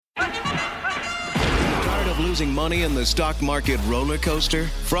of losing money in the stock market roller coaster?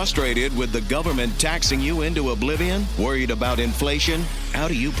 Frustrated with the government taxing you into oblivion? Worried about inflation? How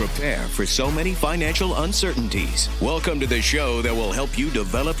do you prepare for so many financial uncertainties? Welcome to the show that will help you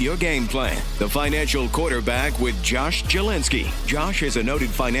develop your game plan. The Financial Quarterback with Josh Jelinski. Josh is a noted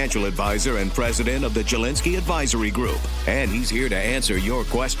financial advisor and president of the Jelinski Advisory Group, and he's here to answer your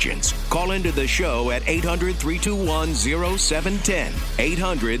questions. Call into the show at 800-321-0710.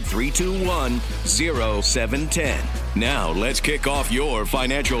 800-321-0710. Now, let's kick off your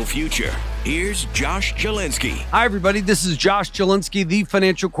financial future. Here's Josh Jelinski. Hi, everybody. This is Josh Jelinski, the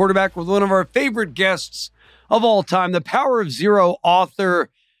Financial Quarterback, with one of our favorite guests of all time, the Power of Zero author,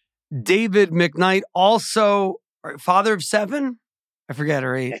 David McKnight, also father of 7? I forget,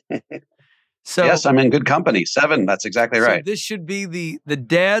 or 8. So, yes, I'm in good company. 7, that's exactly right. This should be the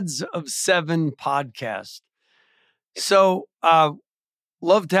Dads of 7 podcast. So,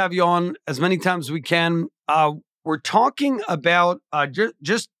 love to have you on as many times as we can. We're talking about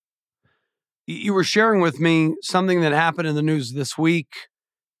just you were sharing with me something that happened in the news this week.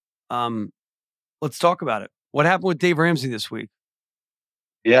 Let's talk about it. What happened with Dave Ramsey this week?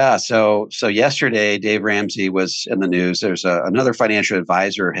 Yeah, so yesterday, Dave Ramsey was in the news. There's another financial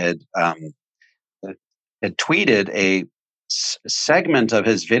advisor had tweeted a segment of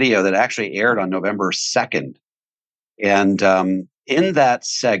his video that actually aired on November 2nd. And in that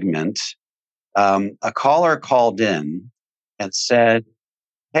segment, a caller called in and said,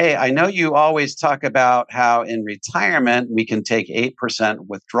 "Hey, I know you always talk about how in retirement we can take 8%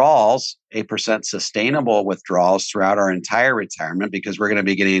 withdrawals, 8% sustainable withdrawals throughout our entire retirement because we're going to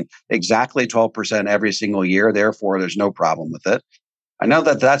be getting exactly 12% every single year. Therefore, there's no problem with it. I know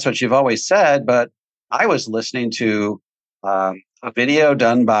that that's what you've always said, but I was listening to a video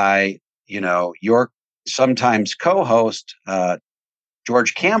done by, your sometimes co-host,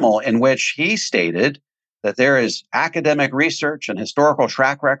 George Camel, in which he stated that there is academic research and historical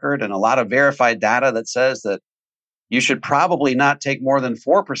track record and a lot of verified data that says that you should probably not take more than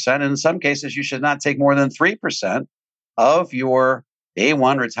 4%. And in some cases, you should not take more than 3% of your day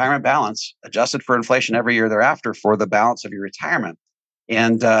one retirement balance, adjusted for inflation every year thereafter, for the balance of your retirement."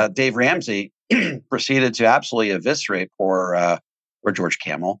 And Dave Ramsey proceeded to absolutely eviscerate poor George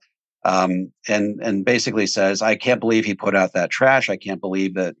Camel, and basically says, "I can't believe he put out that trash. I can't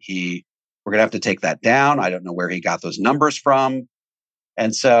believe that we're going to have to take that down. I don't know where he got those numbers from."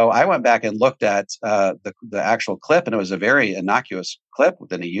 And so I went back and looked at the actual clip, and it was a very innocuous clip.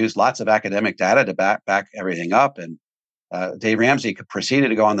 Then he used lots of academic data to back everything up. And Dave Ramsey proceeded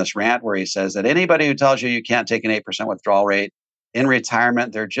to go on this rant where he says that anybody who tells you can't take an 8% withdrawal rate in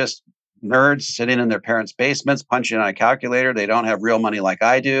retirement, they're just nerds sitting in their parents' basements, punching on a calculator. They don't have real money like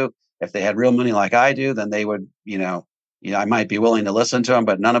I do. If they had real money like I do, then they would, I might be willing to listen to them,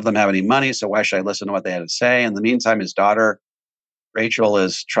 but none of them have any money. So why should I listen to what they had to say? In the meantime, his daughter, Rachel,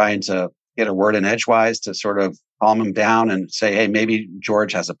 is trying to get a word in edgewise to sort of calm him down and say, hey, maybe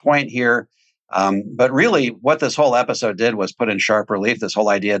George has a point here. But really what this whole episode did was put in sharp relief this whole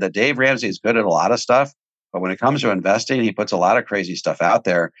idea that Dave Ramsey is good at a lot of stuff, but when it comes to investing, he puts a lot of crazy stuff out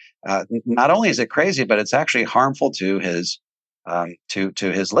there. Not only is it crazy, but it's actually harmful to his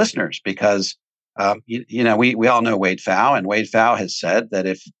listeners because we all know Wade Pfau, and Wade Pfau has said that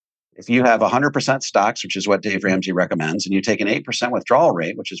if you have 100% stocks, which is what Dave Ramsey recommends, and you take an 8% withdrawal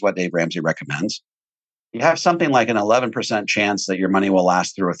rate, which is what Dave Ramsey recommends, you have something like an 11% chance that your money will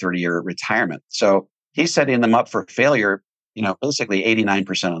last through a 30-year retirement. So he's setting them up for failure, basically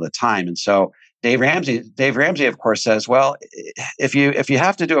 89% of the time. And so Dave Ramsey, of course, says, well, if you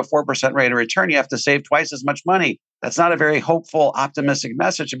have to do a 4% rate of return, you have to save twice as much money. That's not a very hopeful, optimistic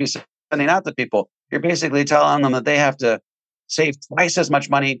message to be sending out to people. You're basically telling them that they have to save twice as much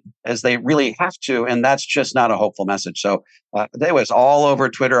money as they really have to, and that's just not a hopeful message. So that was all over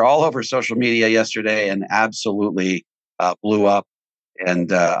Twitter, all over social media yesterday, and absolutely blew up.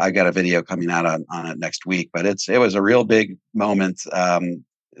 And I got a video coming out on it next week. But it was a real big moment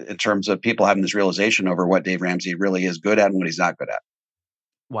in terms of people having this realization over what Dave Ramsey really is good at and what he's not good at.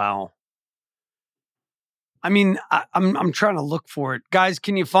 Wow. I mean, I'm trying to look for it. Guys,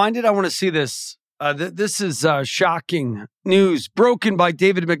 can you find it? I want to see this. This is shocking news broken by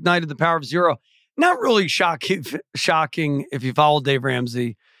David McKnight of the Power of Zero. Not really shocking if you follow Dave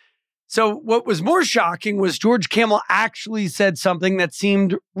Ramsey. So what was more shocking was George Camel actually said something that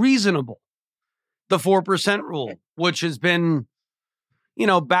seemed reasonable. The 4% rule, which has been,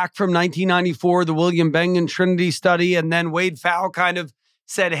 back from 1994, the William Bengen Trinity study. And then Wade Pfau kind of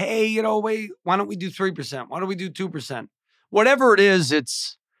said, hey, wait, why don't we do 3%? Why don't we do 2%? Whatever it is,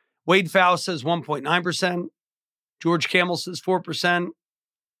 it's Wade Pfau says 1.9%. George Camel says 4%.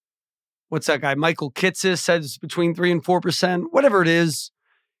 what's that guy? Michael Kitces says between 3 and 4%, whatever it is.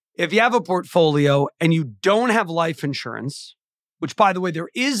 If you have a portfolio and you don't have life insurance, which by the way, there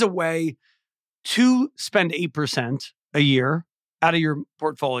is a way to spend 8% a year out of your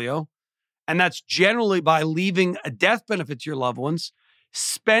portfolio. And that's generally by leaving a death benefit to your loved ones,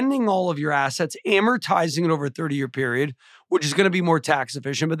 spending all of your assets, amortizing it over a 30-year period, which is going to be more tax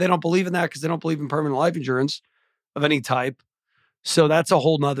efficient. But they don't believe in that because they don't believe in permanent life insurance of any type. So that's a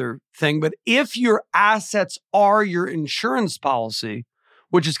whole nother thing. But if your assets are your insurance policy,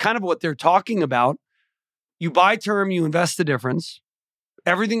 which is kind of what they're talking about, you buy term, you invest the difference.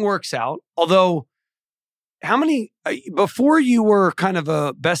 Everything works out. Although, before you were kind of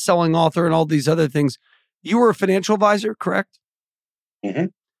a best-selling author and all these other things, you were a financial advisor, correct? Mm-hmm.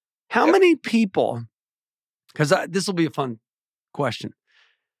 How many people, because this will be a fun question,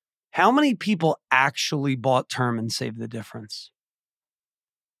 how many people actually bought term and saved the difference?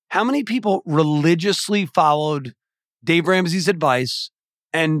 How many people religiously followed Dave Ramsey's advice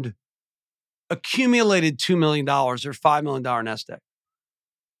and accumulated $2 million or $5 million nest egg?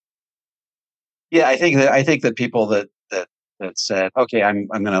 Yeah, I think that people that said, okay, I'm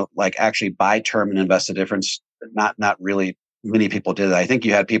going to like actually buy term and invest the difference. Not really many people did that. I think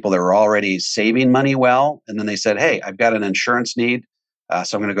you had people that were already saving money well, and then they said, hey, I've got an insurance need,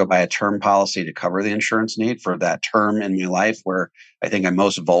 so I'm going to go buy a term policy to cover the insurance need for that term in my life where I think I'm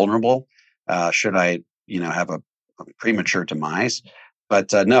most vulnerable. Should I, have a premature demise?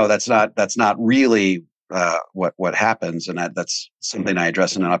 But no, that's not really what happens, and that's something I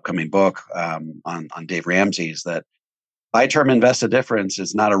address in an upcoming book on Dave Ramsey's. That buy term invest the difference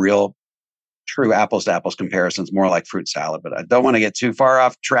is not a real true apples to apples comparison. It's more like fruit salad. But I don't want to get too far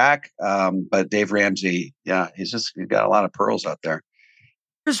off track. But Dave Ramsey, he's got a lot of pearls out there.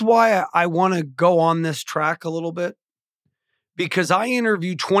 Here's why I want to go on this track a little bit, because I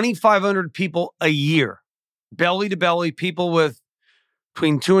interview 2,500 people a year, belly to belly, people with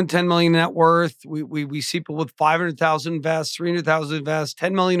between 2 and 10 million net worth. We see people with 500,000 invest, 300,000 invest,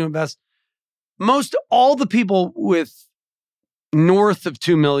 10 million invest. Most all the people with north of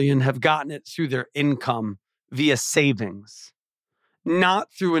 2 million have gotten it through their income via savings, not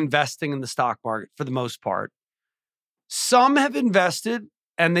through investing in the stock market for the most part. Some have invested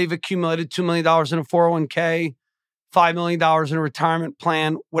and they've accumulated $2 million in a 401k, $5 million in a retirement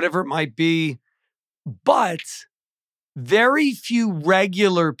plan, whatever it might be. But very few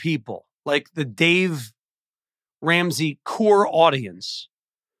regular people, like the Dave Ramsey core audience,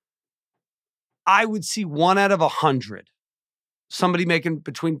 I would see 1 out of 100, somebody making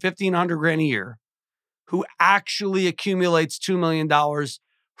between $50 and $100,000 a year, who actually accumulates $2 million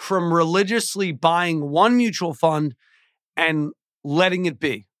from religiously buying one mutual fund and letting it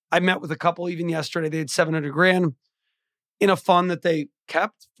be. I met with a couple even yesterday. They had $700,000 in a fund that they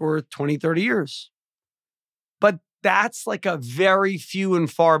kept for 20, 30 years. But that's like a very few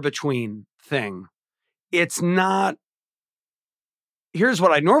and far between thing. It's not, here's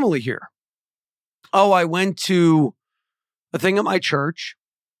what I normally hear. Oh, I went to a thing at my church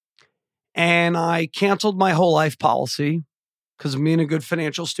and I canceled my whole life policy because of being a good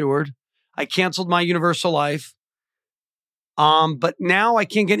financial steward. I canceled my universal life. But now I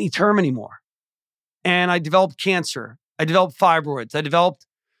can't get any term anymore. And I developed cancer. I developed fibroids. I developed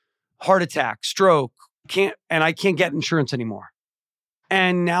heart attack, stroke. I can't get insurance anymore.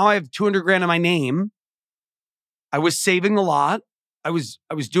 And now I have $200,000 in my name. I was saving a lot. I was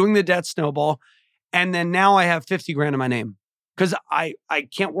doing the debt snowball. And then now I have $50,000 in my name because I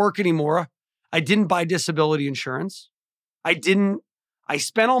can't work anymore. I didn't buy disability insurance. I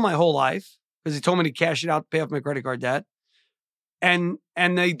spent all my whole life because he told me to cash it out to pay off my credit card debt. And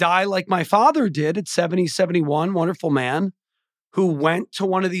they die like my father did at 70, 71, wonderful man who went to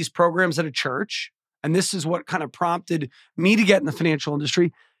one of these programs at a church. And this is what kind of prompted me to get in the financial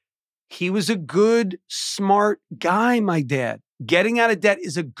industry. He was a good, smart guy, my dad. Getting out of debt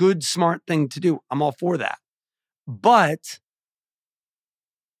is a good, smart thing to do. I'm all for that. But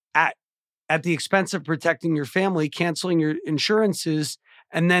at the expense of protecting your family, canceling your insurances,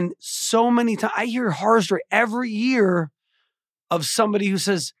 and then so many times, I hear a horror story every year of somebody who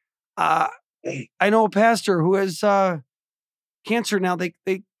says, I know a pastor who has cancer now.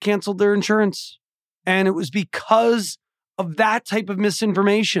 They canceled their insurance. And it was because of that type of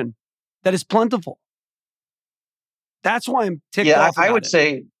misinformation that is plentiful. That's why I'm ticked off about I would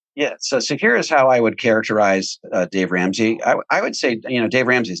say, So here is how I would characterize Dave Ramsey. I would say, Dave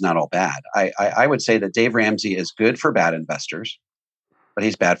Ramsey is not all bad. I would say that Dave Ramsey is good for bad investors, but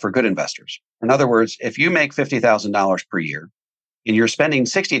he's bad for good investors. In other words, if you make $50,000 per year and you're spending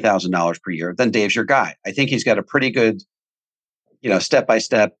 $60,000 per year, then Dave's your guy. I think he's got a pretty good,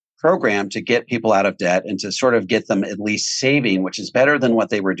 step-by-step program to get people out of debt and to sort of get them at least saving, which is better than what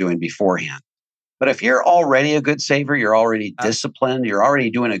they were doing beforehand. But if you're already a good saver, you're already disciplined, you're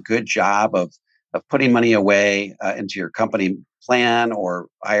already doing a good job of putting money away into your company plan or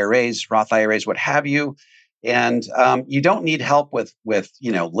IRAs, Roth IRAs, what have you, and you don't need help with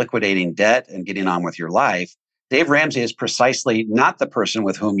liquidating debt and getting on with your life, Dave Ramsey is precisely not the person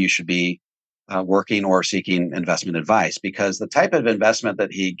with whom you should be working or seeking investment advice, because the type of investment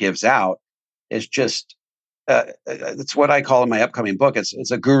that he gives out is just it's what I call in my upcoming book.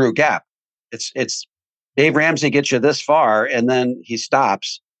 It's a guru gap. It's Dave Ramsey gets you this far, and then he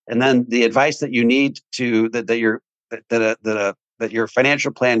stops, and then the advice that you need to that your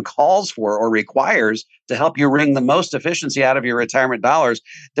financial plan calls for or requires to help you wring the most efficiency out of your retirement dollars.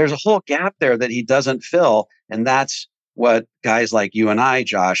 There's a whole gap there that he doesn't fill, and that's what guys like you and I,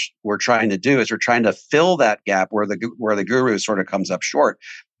 Josh, we're trying to do. Is we're trying to fill that gap where the guru sort of comes up short.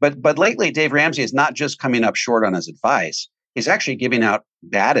 But lately, Dave Ramsey is not just coming up short on his advice. He's actually giving out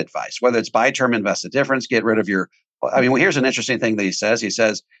bad advice, whether it's buy term, invest the difference, get rid of your. Here's an interesting thing that he says. He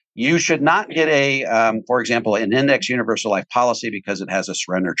says you should not get for example, an index universal life policy because it has a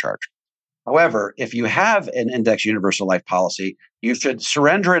surrender charge. However, if you have an index universal life policy, you should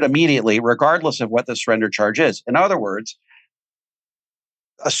surrender it immediately, regardless of what the surrender charge is. In other words,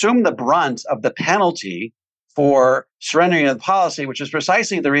 assume the brunt of the penalty for surrendering the policy, which is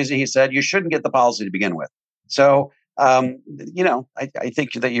precisely the reason he said you shouldn't get the policy to begin with. So, I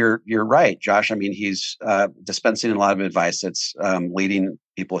think that you're right, Josh. He's dispensing a lot of advice that's leading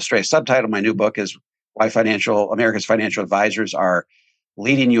people astray. Subtitle of my new book is Why America's Financial Advisors Are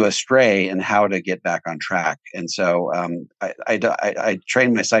Leading You Astray and How to Get Back on Track. And so I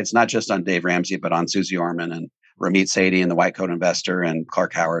train my sites not just on Dave Ramsey, but on Susie Orman and Ramit Sethi and the White Coat Investor and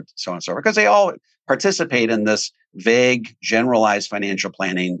Clark Howard, so on and so forth, because they all participate in this vague, generalized financial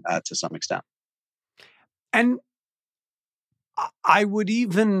planning to some extent. And I would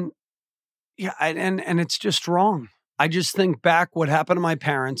even, and it's just wrong. I just think back what happened to my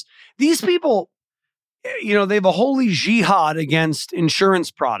parents. These people, they have a holy jihad against insurance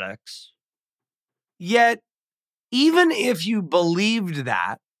products. Yet, even if you believed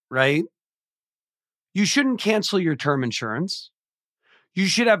that, right, you shouldn't cancel your term insurance. You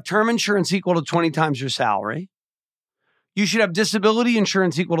should have term insurance equal to 20 times your salary. You should have disability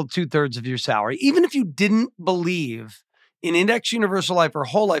insurance equal to 2/3 of your salary, even if you didn't believe in index universal life or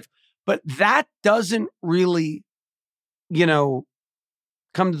whole life. But that doesn't really,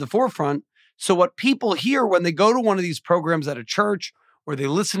 come to the forefront. So what people hear when they go to one of these programs at a church, or they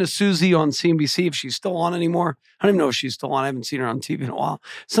listen to Susie on CNBC, if she's still on anymore. I don't even know if she's still on. I haven't seen her on TV in a while.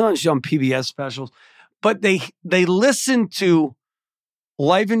 Sometimes she's on PBS specials. But they listen to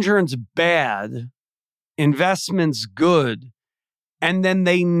life insurance bad, investments good, and then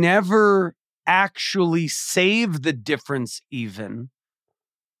they never actually save the difference even.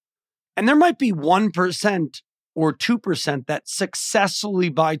 And there might be 1% or 2% that successfully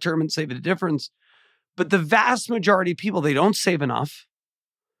buy term and save the difference. But the vast majority of people, they don't save enough.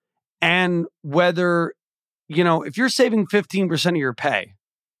 And whether, if you're saving 15% of your pay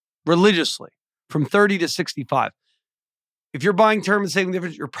religiously from 30 to 65, if you're buying term and saving the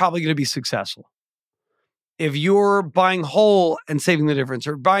difference, you're probably going to be successful. If you're buying whole and saving the difference,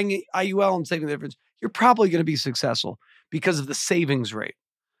 or buying IUL and saving the difference, you're probably going to be successful because of the savings rate.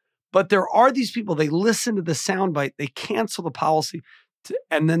 But there are these people, they listen to the soundbite, they cancel the policy,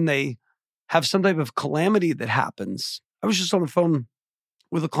 and then they have some type of calamity that happens. I was just on the phone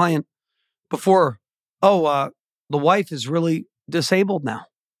with a client before. The wife is really disabled now.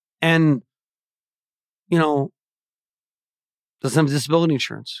 And, doesn't have disability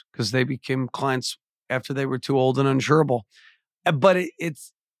insurance because they became clients after they were too old and uninsurable. But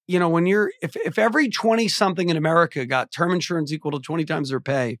it's, when if every 20-something in America got term insurance equal to 20 times their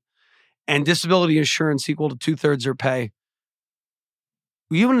pay and disability insurance equal to 2/3 their pay,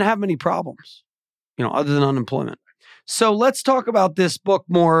 you wouldn't have many problems, other than unemployment. So let's talk about this book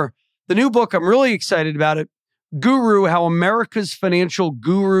more. The new book, I'm really excited about it. Guru, How America's Financial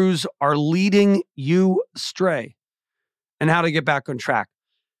Gurus Are Leading You Astray and How to Get Back on Track.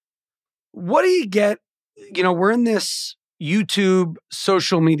 What do you get? We're in this YouTube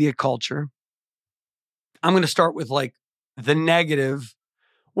social media culture. I'm going to start with the negative.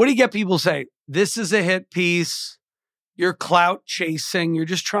 What do you get people say? This is a hit piece. You're clout chasing. You're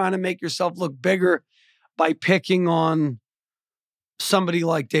just trying to make yourself look bigger by picking on somebody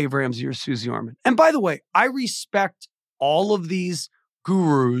like Dave Ramsey or Susie Orman. And by the way, I respect all of these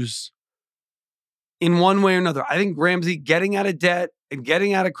gurus in one way or another. I think Ramsey getting out of debt and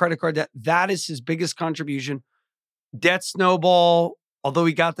getting out of credit card debt, that is his biggest contribution. Debt snowball although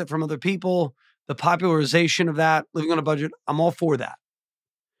he got that from other people, the popularization of that, living on a budget, I'm all for that.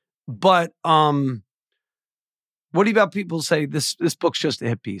 But what do you about people say this book's just a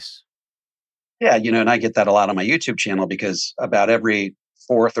hit piece? Yeah, and I get that a lot on my YouTube channel because about every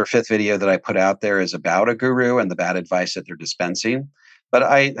fourth or fifth video that I put out there is about a guru and the bad advice that they're dispensing. But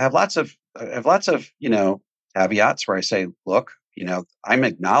I have lots of caveats where I say, look,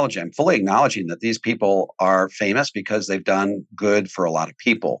 I'm fully acknowledging that these people are famous because they've done good for a lot of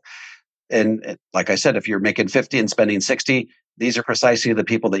people. And like I said, if you're making 50 and spending 60, these are precisely the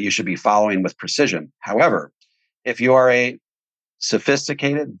people that you should be following with precision. However, if you are a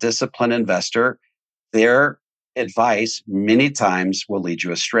sophisticated, disciplined investor, their advice many times will lead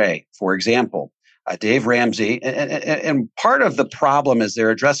you astray. For example, Dave Ramsey, and part of the problem is they're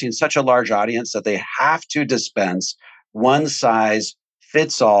addressing such a large audience that they have to dispense one size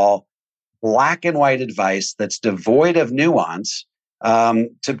fits all, black and white advice that's devoid of nuance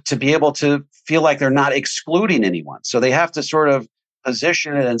to be able to feel like they're not excluding anyone. So they have to sort of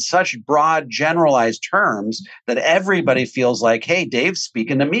position it in such broad, generalized terms that everybody feels like, hey, Dave's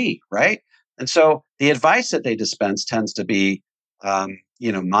speaking to me, right? And so the advice that they dispense tends to be,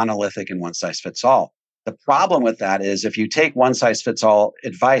 monolithic and one size fits all. The problem with that is if you take one size fits all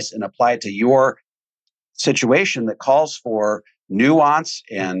advice and apply it to your situation that calls for nuance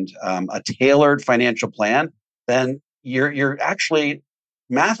and a tailored financial plan, then you're actually,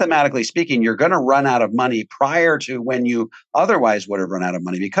 mathematically speaking, you're going to run out of money prior to when you otherwise would have run out of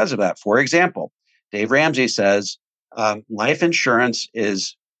money because of that. For example, Dave Ramsey says life insurance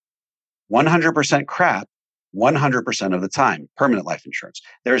is 100% crap 100% of the time, permanent life insurance.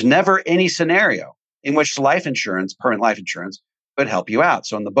 There's never any scenario in which permanent life insurance, could help you out.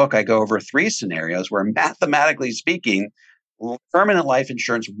 So in the book, I go over 3 scenarios where mathematically speaking, permanent life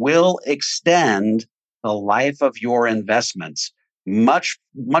insurance will extend the life of your investments much,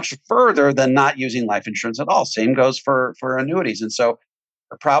 much further than not using life insurance at all. Same goes for annuities. And so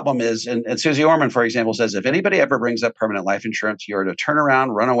the problem is, and Susie Orman, for example, says, if anybody ever brings up permanent life insurance, you're to turn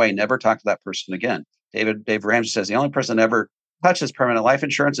around, run away, never talk to that person again. Dave Ramsey says the only person that ever touches permanent life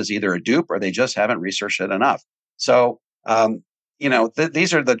insurance is either a dupe or they just haven't researched it enough. So,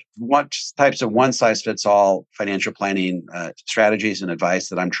 these are the types of one size fits all financial planning strategies and advice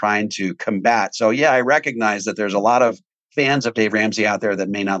that I'm trying to combat. So, yeah, I recognize that there's a lot of fans of Dave Ramsey out there that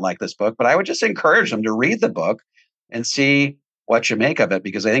may not like this book, but I would just encourage them to read the book and see what you make of it,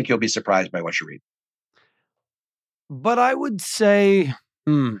 because I think you'll be surprised by what you read. But I would say,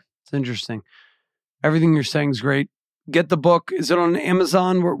 it's interesting. Everything you're saying is great. Get the book. Is it on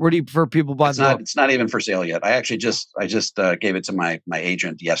Amazon? Where do you prefer people buy the book? It's not even for sale yet. I actually just gave it to my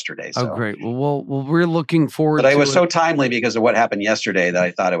agent yesterday. So. Oh, great. Well, we're looking forward to it. But I was so timely because of what happened yesterday that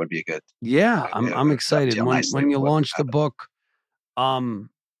I thought it would be good. Yeah, I'm excited. When you launch the book,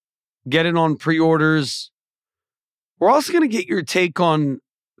 get it on pre-orders. We're also going to get your take on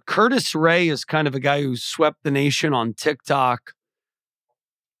Curtis Ray is kind of a guy who swept the nation on TikTok.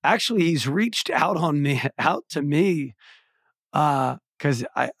 Actually, he's reached out to me, because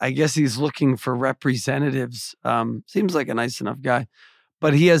I guess he's looking for representatives. Seems like a nice enough guy,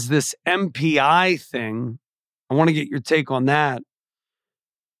 but he has this MPI thing. I want to get your take on that.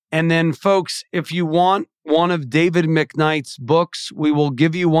 And then, folks, if you want one of David McKnight's books, we will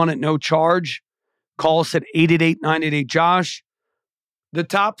give you one at no charge. Call us at 888-988-JOSH. The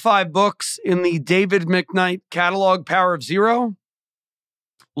top 5 books in the David McKnight catalog, Power of Zero.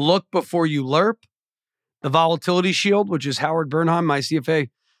 Look Before You Lerp, The Volatility Shield, which is Howard Bernheim, my CFP,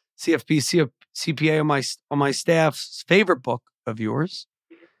 CPA on my staff's favorite book of yours.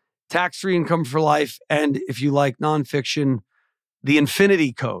 Tax-Free Income for Life, and if you like nonfiction, The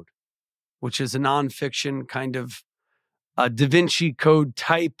Infinity Code, which is a nonfiction kind of Da Vinci Code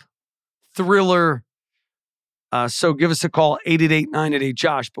type thriller. So give us a call,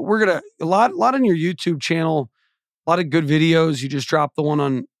 888-988-JOSH. But we're going to, a lot on your YouTube channel. A lot of good videos. You just dropped the one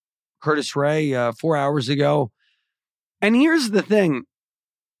on Curtis Ray 4 hours ago. And here's the thing.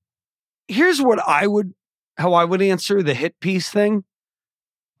 Here's how I would answer the hit piece thing.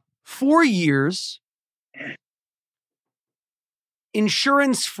 4 years,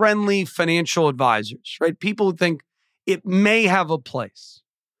 insurance-friendly financial advisors, right? People who think it may have a place.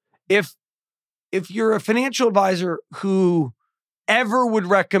 If you're a financial advisor who ever would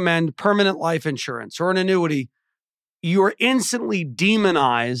recommend permanent life insurance or an annuity, you're instantly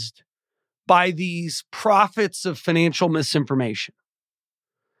demonized by these prophets of financial misinformation.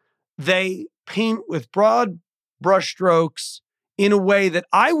 They paint with broad brushstrokes in a way that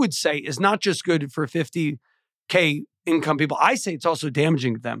I would say is not just good for 50K income people. I say it's also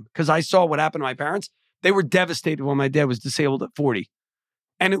damaging to them, because I saw what happened to my parents. They were devastated when my dad was disabled at 40.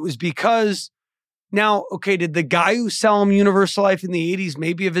 And it was because now, okay, did the guy who sell him Universal Life in the 80s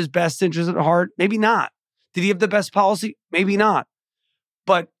maybe have his best interest at heart? Maybe not. Did he have the best policy? Maybe not.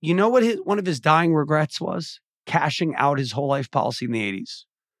 But you know what one of his dying regrets was? Cashing out his whole life policy in the 80s.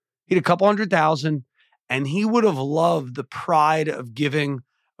 He had a couple $100,000, and he would have loved the pride of giving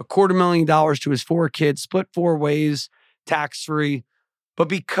 $250,000 to his 4 kids, split 4 ways, tax-free. But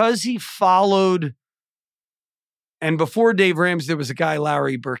because he followed, and before Dave Ramsey, there was a guy,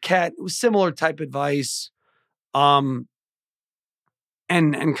 Larry Burkett, it was similar type advice, and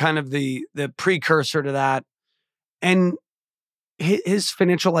kind of the precursor to that. And his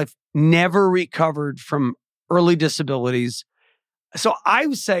financial life never recovered from early disabilities. So I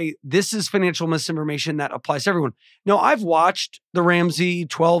would say this is financial misinformation that applies to everyone. Now, I've watched the Ramsey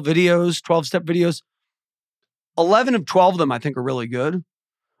 12-step videos. 11 of 12 of them I think are really good.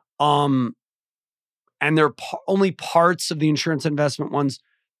 And they're only parts of the insurance investment ones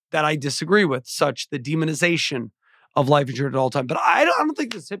that I disagree with, such the demonization of life insurance at all time. But I don't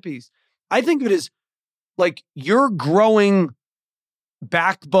think this hippies. I think of it as like you're growing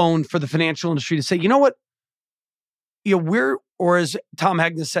backbone for the financial industry to say, you know what? Or as Tom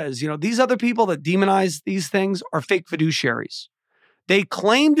Hegna says, these other people that demonize these things are fake fiduciaries. They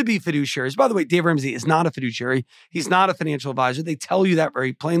claim to be fiduciaries. By the way, Dave Ramsey is not a fiduciary. He's not a financial advisor. They tell you that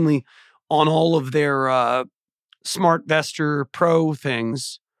very plainly on all of their Smart Vestor Pro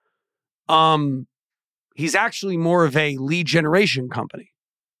things. He's actually more of a lead generation company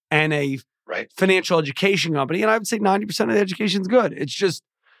and a financial education company. And I would say 90% of the education is good. It's just,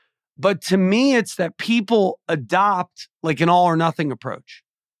 but to me, it's that people adopt like an all or nothing approach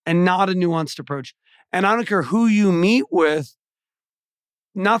and not a nuanced approach. And I don't care who you meet with,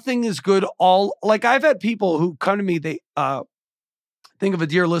 nothing is good. Like I've had people who come to me, they think of a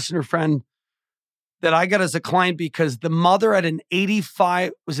dear listener friend that I got as a client because the mother had an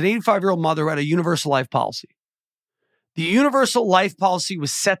 85-year-old mother who had a universal life policy. The universal life policy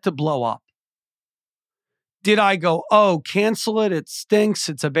was set to blow up. Did I go, oh, cancel it? It stinks.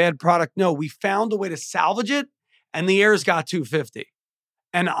 It's a bad product. No, we found a way to salvage it, and the heirs got $250,000.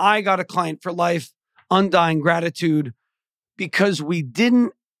 And I got a client for life, undying gratitude, because we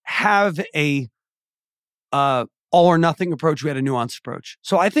didn't have a all or nothing approach. We had a nuanced approach.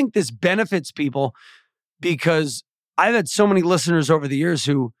 So I think this benefits people because I've had so many listeners over the years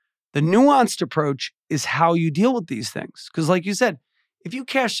who the nuanced approach is how you deal with these things. Because like you said, if you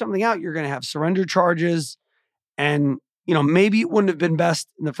cash something out, you're going to have surrender charges. And, maybe it wouldn't have been best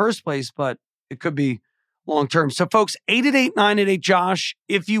in the first place, but it could be long-term. So folks, 888-988-JOSH.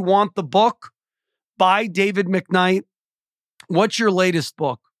 If you want the book by David McKnight, what's your latest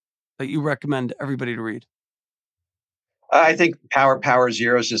book that you recommend everybody to read? I think Power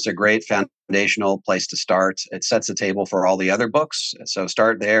Zero is just a great foundational place to start. It sets the table for all the other books. So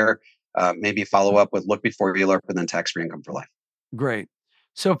start there. Maybe follow up with Look Before You Leap and then Tax-Free Income for Life. Great.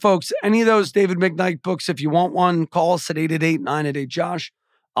 So folks, any of those David McKnight books, if you want one, call us at 888-988-JOSH.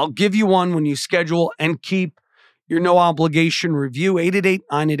 I'll give you one when you schedule and keep your no obligation review,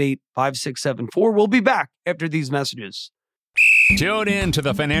 888-988-5674. We'll be back after these messages. Tune in to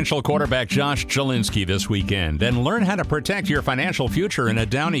the financial quarterback Josh Jelinski this weekend and learn how to protect your financial future in a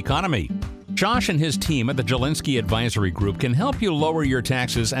down economy. Josh and his team at the Jelinski Advisory Group can help you lower your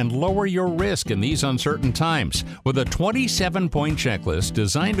taxes and lower your risk in these uncertain times with a 27-point checklist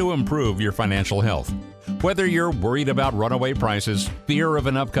designed to improve your financial health. Whether you're worried about runaway prices, fear of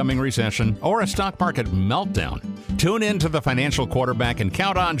an upcoming recession, or a stock market meltdown, tune in to the financial quarterback and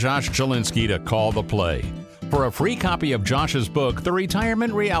count on Josh Jelinski to call the play. For a free copy of Josh's book, The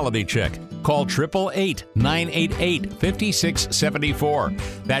Retirement Reality Check, call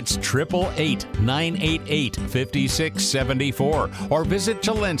 888-988-5674. That's 888-988-5674. Or visit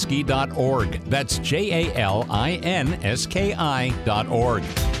Jelinski.org. That's JALINSKI.org.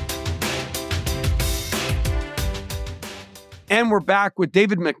 And we're back with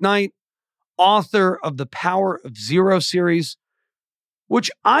David McKnight, author of the Power of Zero series, which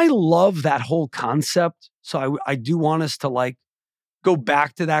I love that whole concept. So I do want us to go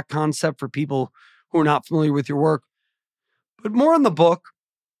back to that concept for people who are not familiar with your work. But more on the book,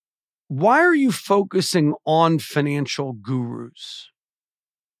 why are you focusing on financial gurus?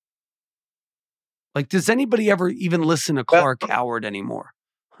 Does anybody ever even listen to Clark Howard anymore?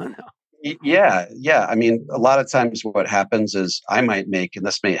 I know. Yeah. I mean, a lot of times what happens is I might make, and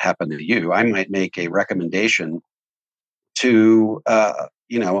this may happen to you, I might make a recommendation to a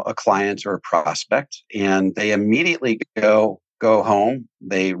client or a prospect, and they immediately go home.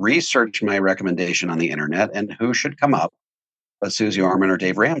 They research my recommendation on the internet and who should come up but Susie Orman or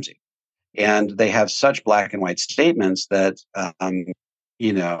Dave Ramsey. And they have such black and white statements that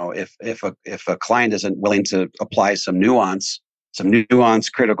if a client isn't willing to apply some nuance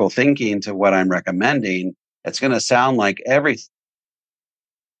critical thinking to what I'm recommending, it's going to sound like everything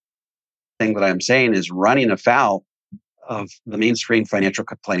that I'm saying is running afoul of the mainstream financial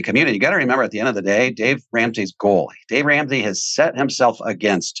planning community. You got to remember, at the end of the day, Dave Ramsey's goal. Dave Ramsey has set himself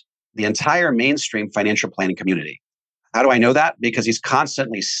against the entire mainstream financial planning community. How do I know that? Because he's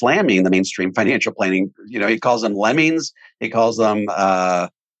constantly slamming the mainstream financial planning. He calls them lemmings. He calls them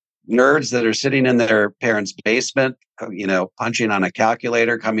nerds that are sitting in their parents' basement, punching on a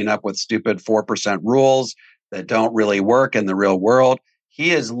calculator, coming up with stupid 4% rules that don't really work in the real world.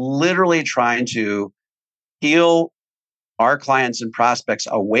 He is literally trying to heal our clients and prospects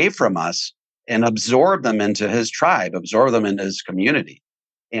away from us and absorb them into his tribe, absorb them into his community.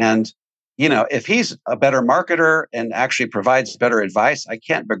 And, if he's a better marketer and actually provides better advice, I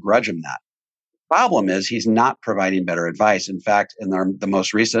can't begrudge him that. Problem is, he's not providing better advice. In fact, in the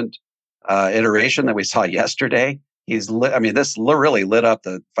most recent iteration that we saw yesterday, this really lit up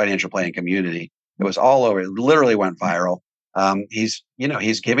the financial planning community. It was all over. It literally went viral. He's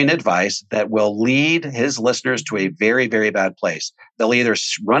giving advice that will lead his listeners to a very, very bad place. They'll either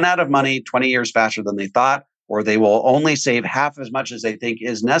run out of money 20 years faster than they thought, or they will only save half as much as they think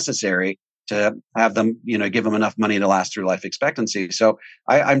is necessary to have them, give them enough money to last through life expectancy. So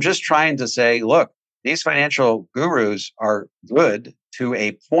I'm just trying to say, look, these financial gurus are good to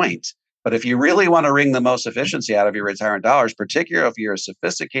a point. But if you really want to wring the most efficiency out of your retirement dollars, particularly if you're a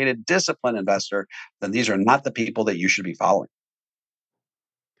sophisticated, disciplined investor, then these are not the people that you should be following.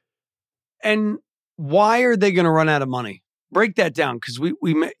 And why are they going to run out of money? Break that down, because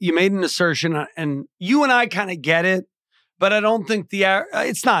you made an assertion, and you and I kind of get it, but I don't think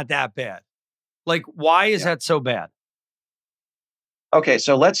it's not that bad. Like, why is that so bad? Okay,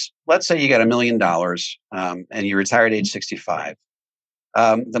 so let's say you got $1 million and you retired at age 65.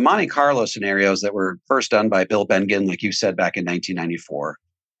 The Monte Carlo scenarios that were first done by Bill Bengen, like you said, back in 1994,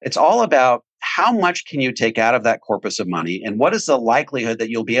 it's all about how much can you take out of that corpus of money, and what is the likelihood that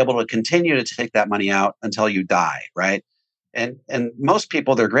you'll be able to continue to take that money out until you die, right? And most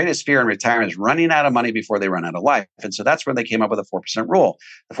people, their greatest fear in retirement is running out of money before they run out of life. And so that's when they came up with a 4% rule.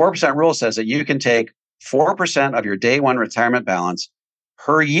 The 4% rule says that you can take 4% of your day one retirement balance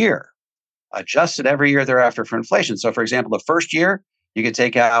per year, adjusted every year thereafter for inflation. So for example, the first year, you can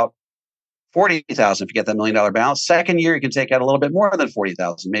take out $40,000 if you get that $1 million balance. Second year, you can take out a little bit more than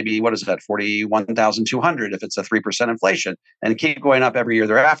 $40,000. Maybe, what is that? $41,200 if it's a 3% inflation, and keep going up every year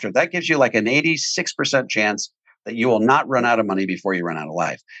thereafter. That gives you like an 86% chance that you will not run out of money before you run out of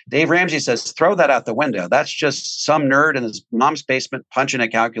life. Dave Ramsey says, throw that out the window. That's just some nerd in his mom's basement punching a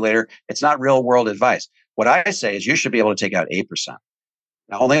calculator. It's not real world advice. What I say is you should be able to take out 8%.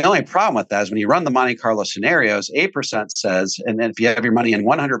 Now, the only problem with that is when you run the Monte Carlo scenarios, 8% says, and then if you have your money in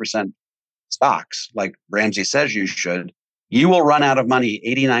 100% stocks, like Ramsey says you should, you will run out of money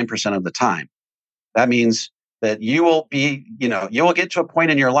 89% of the time. That means that you will get to a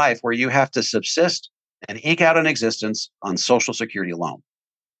point in your life where you have to subsist and eke out an existence on Social Security alone.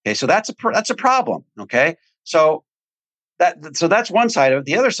 Okay, so that's a problem. Okay, so that's one side of it.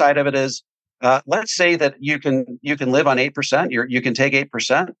 The other side of it is, let's say that you can live on 8%. You can take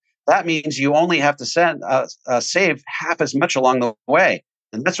 8%. That means you only have to save half as much along the way.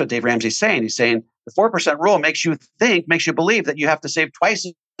 And that's what Dave Ramsey's saying. He's saying the 4% rule makes you believe that you have to save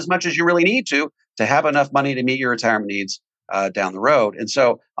twice as much as you really need to have enough money to meet your retirement needs down the road. And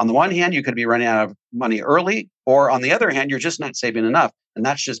so on the one hand, you could be running out of money early, or on the other hand, you're just not saving enough. And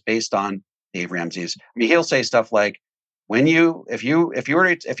that's just based on Dave Ramsey's. I mean, he'll say stuff like, if you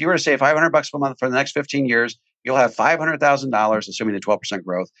were to save $500 per month for the next 15 years, you'll have $500,000, assuming the 12%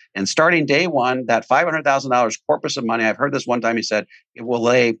 growth. And starting day one, that $500,000 corpus of money, I've heard this one time, he said, it will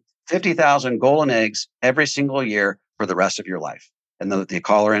lay 50,000 golden eggs every single year for the rest of your life. And the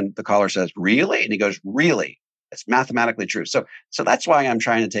caller says, really? And he goes, really? It's mathematically true. So that's why I'm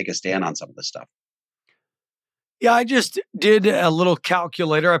trying to take a stand on some of this stuff. Yeah, I just did a little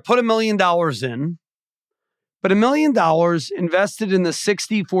calculator. I put $1 million in, but $1 million invested in the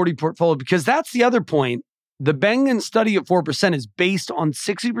 60-40 portfolio, because that's the other point. The Bengen study of 4% is based on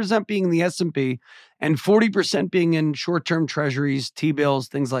 60% being in the S&P and 40% being in short-term treasuries, T-bills,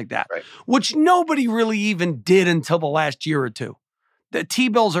 things like that, right, which nobody really even did until the last year or two. The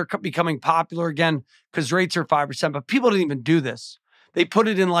T-bills are becoming popular again because rates are 5%, but people didn't even do this. They put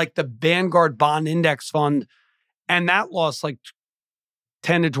it in like the Vanguard Bond Index Fund, and that lost like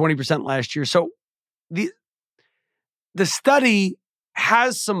 10 to 20% last year. So the study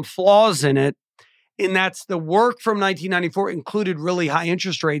has some flaws in it, in that's the work from 1994 included really high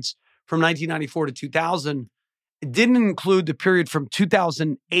interest rates from 1994 to 2000. It didn't include the period from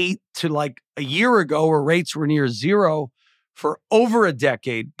 2008 to like a year ago where rates were near zero for over a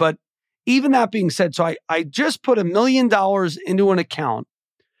decade. But even that being said, so I just put $1 million into an account,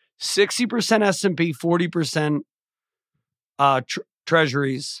 60% S&P, 40%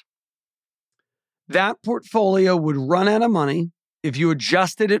 treasuries. That portfolio would run out of money if you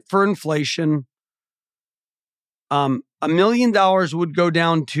adjusted it for inflation. $1 million would go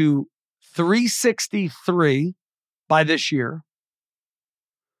down to 363 by this year.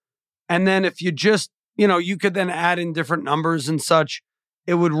 And then if you just, you could then add in different numbers and such,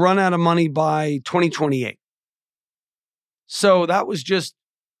 it would run out of money by 2028. So that was just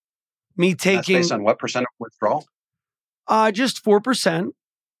me taking. That's based on what percent of withdrawal? Just 4%.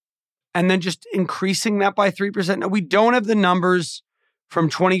 And then just increasing that by 3%. Now, we don't have the numbers from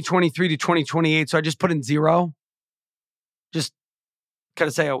 2023 to 2028. So I just put in 0. Just kind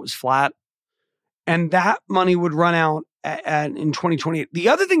of say it was flat. And that money would run out in 2028. The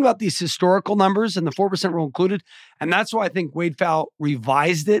other thing about these historical numbers and the 4% rule included, and that's why I think Wade Pfau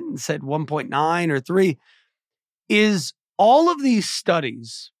revised it and said 1.9 or 3, is all of these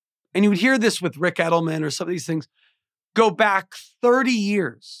studies, and you would hear this with Rick Edelman or some of these things, go back 30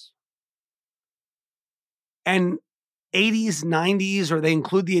 years. And 80s, 90s, or they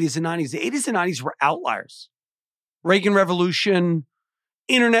include the 80s and 90s. The 80s and 90s were outliers. Reagan Revolution,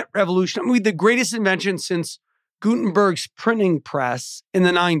 Internet Revolution. I mean, the greatest invention since Gutenberg's printing press in the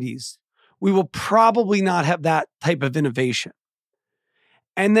 90s. We will probably not have that type of innovation.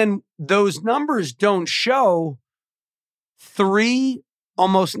 And then those numbers don't show 3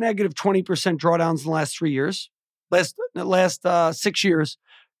 almost negative 20% drawdowns in the last 3 years, last 6 years.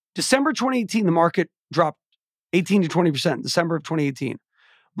 December 2018, the market dropped 18 to 20%, December of 2018.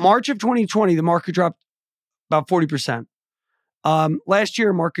 March of 2020, the market dropped about 40%. Last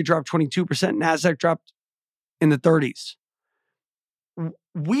year, market dropped 22%. NASDAQ dropped in the 30s.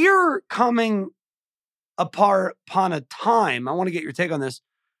 We're coming upon a time, I want to get your take on this,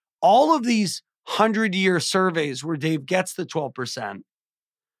 all of these 100-year surveys where Dave gets the 12%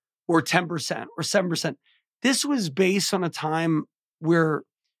 or 10% or 7%, this was based on a time where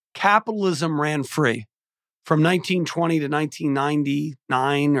capitalism ran free. From 1920 to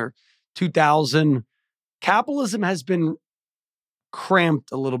 1999 or 2000, capitalism has been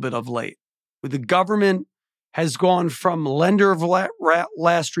cramped a little bit of late. With the government has gone from lender of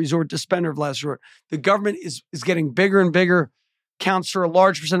last resort to spender of last resort. The government is getting bigger and bigger, counts for a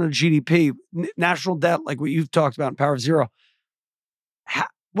large percent of GDP, national debt, like what you've talked about in Power of Zero.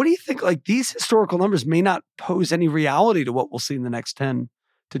 What do you think? Like, these historical numbers may not pose any reality to what we'll see in the next 10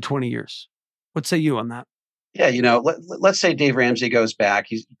 to 20 years. What say you on that? Yeah, let's say Dave Ramsey goes back.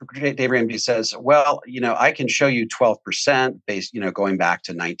 Dave Ramsey says, well, I can show you 12% based, going back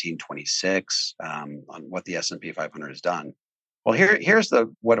to 1926 on what the S&P 500 has done. Well, here's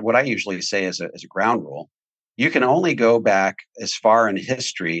what I usually say as a ground rule. You can only go back as far in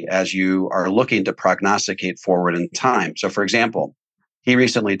history as you are looking to prognosticate forward in time. So, for example, he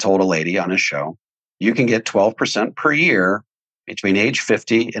recently told a lady on his show, you can get 12% per year between age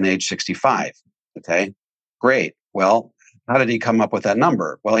 50 and age 65. Okay. Great. Well, how did he come up with that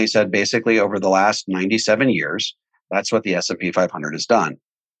number? Well, he said basically over the last 97 years, that's what the S&P 500 has done.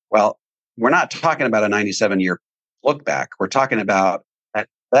 Well, we're not talking about a 97-year look back. We're talking about at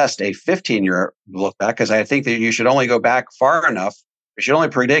best a 15-year look back, because I think that you should only go back far enough. You should only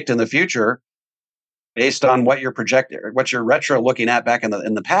predict in the future based on what you're projecting, what you're retro looking at back in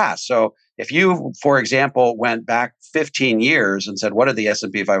the past. So if you, for example, went back 15 years and said, what did the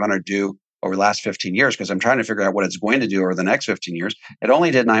S&P 500 do over the last 15 years, because I'm trying to figure out what it's going to do over the next 15 years, it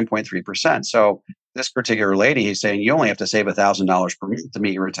only did 9.3%. So this particular lady, he's saying you only have to save $1,000 per month to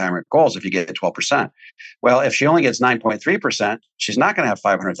meet your retirement goals if you get 12%. Well, if she only gets 9.3%, she's not going to have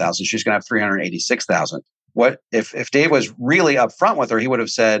 500,000. She's going to have 386,000. What if Dave was really upfront with her, he would have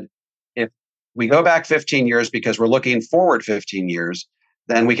said, if we go back 15 years because we're looking forward 15 years,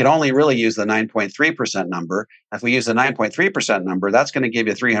 then we can only really use the 9.3% number. If we use the 9.3% number, that's going to give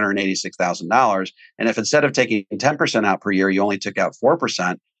you $386,000. And if instead of taking 10% out per year, you only took out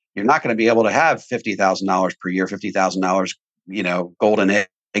 4%, you're not going to be able to have $50,000 per year, $50,000, golden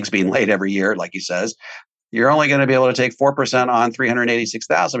eggs being laid every year, like he says. You're only going to be able to take 4% on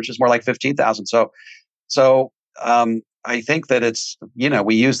 386,000, which is more like 15,000. So I think that it's,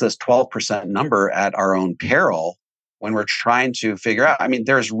 we use this 12% number at our own peril when we're trying to figure out. I mean,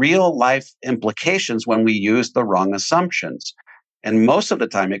 there's real life implications when we use the wrong assumptions. And most of the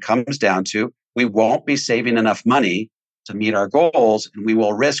time it comes down to, we won't be saving enough money to meet our goals, and we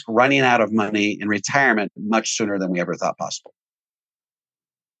will risk running out of money in retirement much sooner than we ever thought possible.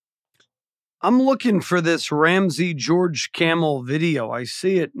 I'm looking for this Ramsey George Camel video. I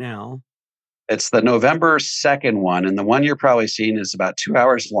see it now. It's the November 2nd one, and the one you're probably seeing is about 2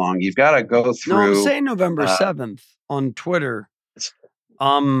 hours long. You've got to go through. No, I'm saying November 7th on Twitter.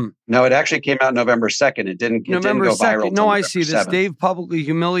 No, it actually came out November 2nd. It didn't go viral. No, I see this. November 7th. Dave publicly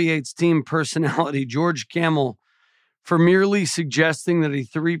humiliates team personality George Camel for merely suggesting that a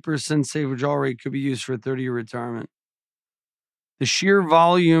 3% safe withdrawal rate could be used for a 30-year retirement. The sheer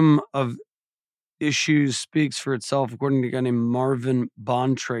volume of issues speaks for itself, according to a guy named Marvin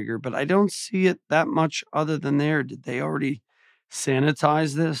Bontrager, but I don't see it that much other than there. Did they already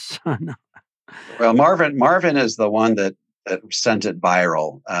sanitize this? No. Well, Marvin is the one that sent it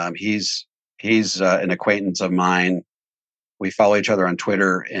viral. He's an acquaintance of mine. We follow each other on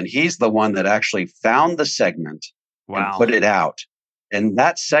Twitter, and he's the one that actually found the segment and put it out. And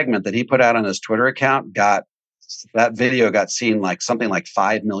that segment that he put out on his Twitter account that video got seen like something like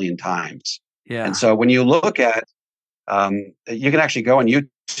 5 million times. Yeah. And so when you look at, you can actually go on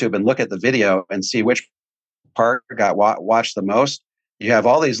YouTube and look at the video and see which part got watched the most. You have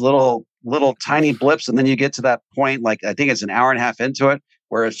all these little tiny blips, and then you get to that point, like I think it's an hour and a half into it,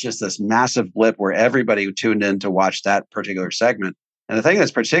 where it's just this massive blip where everybody tuned in to watch that particular segment. And the thing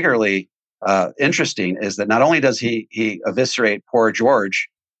that's particularly interesting is that not only does he eviscerate poor George,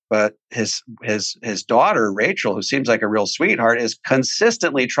 but his daughter, Rachel, who seems like a real sweetheart, is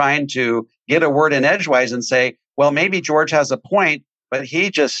consistently trying to get a word in edgewise and say, well, maybe George has a point, but he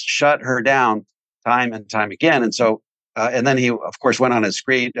just shut her down time and time again. And so, and then he, of course, went on a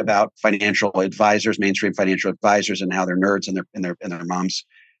screed about financial advisors, mainstream financial advisors, and how they're nerds in their mom's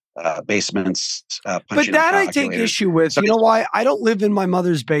basements. But that I take issue with. So you know why? I don't live in my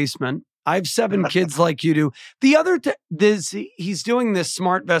mother's basement. I have 7 kids like you do. The other, he's doing this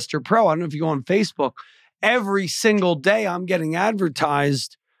SmartVestor Pro. I don't know if you go on Facebook. Every single day I'm getting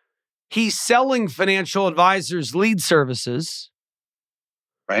advertised. He's selling financial advisors lead services.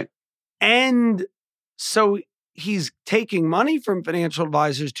 Right. And so he's taking money from financial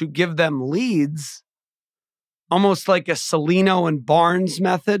advisors to give them leads, almost like a Salino and Barnes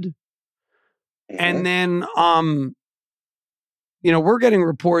method. Mm-hmm. And then, we're getting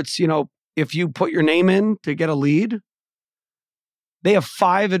reports, if you put your name in to get a lead, they have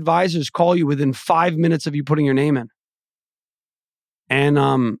 5 advisors call you within 5 minutes of you putting your name in.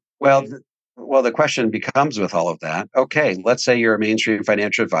 And, well, the question becomes with all of that, okay, let's say you're a mainstream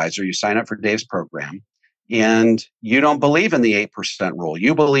financial advisor, you sign up for Dave's program, and you don't believe in the 8% rule.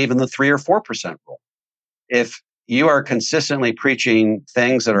 You believe in the 3 or 4% rule. If you are consistently preaching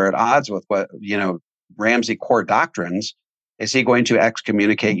things that are at odds with what, Ramsey core doctrines, is he going to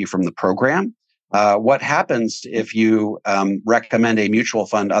excommunicate you from the program? What happens if you recommend a mutual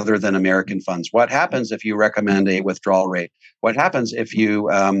fund other than American funds? What happens if you recommend a withdrawal rate? What happens if you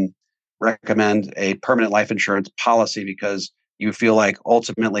recommend a permanent life insurance policy because you feel like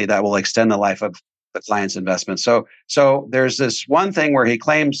ultimately that will extend the life of the client's investment? So there's this one thing where he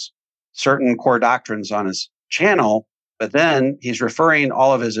claims certain core doctrines on his channel, but then he's referring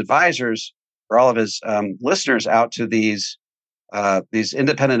all of his advisors or all of his listeners out to these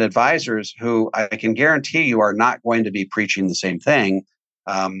independent advisors who I can guarantee you are not going to be preaching the same thing,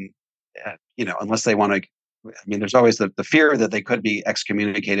 unless they want to. I mean, there's always the fear that they could be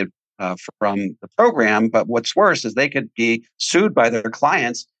excommunicated from the program. But what's worse is they could be sued by their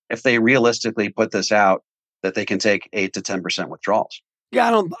clients if they realistically put this out that they can take 8 to 10% withdrawals.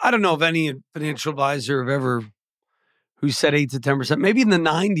 Yeah, I don't know of any financial advisor who said 8 to 10%. Maybe in the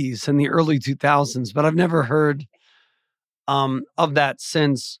 90s and the early 2000s, but I've never heard of that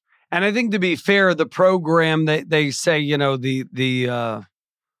since. And I think, to be fair, the program, they say,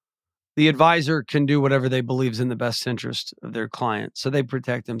 the advisor can do whatever they believe is in the best interest of their client. So they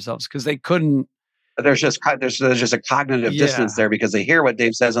protect themselves because they couldn't. There's just a cognitive dissonance there because they hear what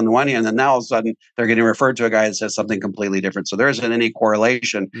Dave says on the one hand, and then now all of a sudden they're getting referred to a guy that says something completely different. So there isn't any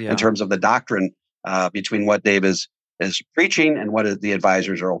correlation in terms of the doctrine between what Dave is preaching and what the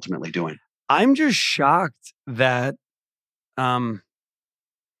advisors are ultimately doing. I'm just shocked that I'm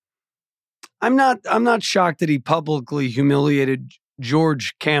not shocked that he publicly humiliated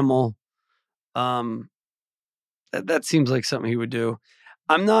George Camel. That seems like something he would do.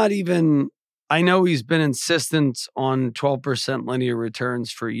 I know he's been insistent on 12% linear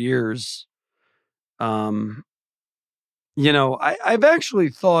returns for years. I've actually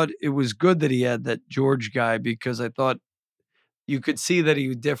thought it was good that he had that George guy because I thought you could see that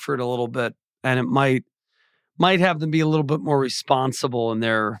he differed a little bit, and it might have them be a little bit more responsible in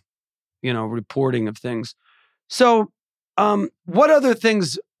their, reporting of things. So, what other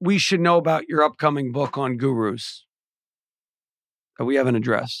things we should know about your upcoming book on gurus that we haven't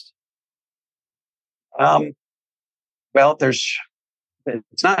addressed? Um, well,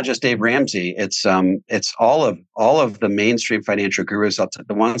 it's not just Dave Ramsey. It's all of the mainstream financial gurus.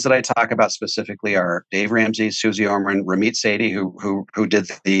 The ones that I talk about specifically are Dave Ramsey, Susie Orman, Ramit Sethi, who did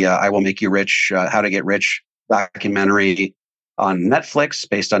the "I Will Make You Rich: How to Get Rich" documentary on Netflix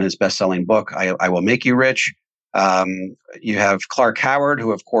based on his best-selling book "I Will Make You Rich." You have Clark Howard,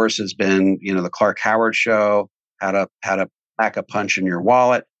 who of course has been the Clark Howard Show, how to pack a punch in your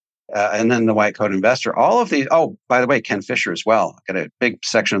wallet. And then the white coat investor, all of these. Oh, by the way, Ken Fisher as well. Got a big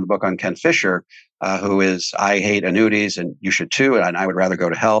section of the book on Ken Fisher, who is, I hate annuities and you should too. And I would rather go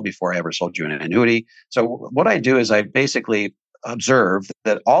to hell before I ever sold you an annuity. So what I do is I basically observe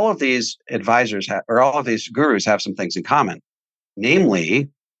that all of these advisors or all of these gurus have some things in common, namely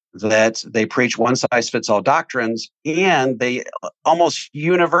that they preach one size fits all doctrines and they almost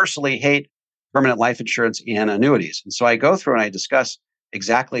universally hate permanent life insurance and annuities. And so I go through and I discuss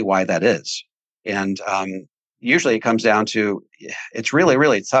exactly why that is. And usually it comes down to, it's really,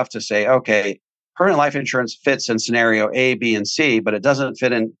 really tough to say, okay, permanent life insurance fits in scenario A, B, and C, but it doesn't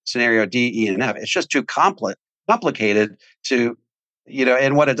fit in scenario D, E, and F. It's just too complicated to,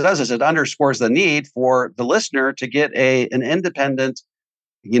 and what it does is it underscores the need for the listener to get an independent,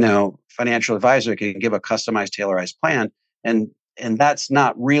 financial advisor who can give a customized, tailorized plan. And that's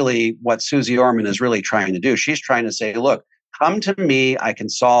not really what Susie Orman is really trying to do. She's trying to say, look, come to me, I can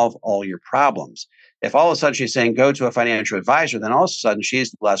solve all your problems. If all of a sudden she's saying, go to a financial advisor, then all of a sudden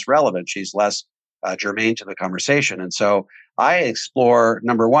she's less relevant. She's less germane to the conversation. And so I explore,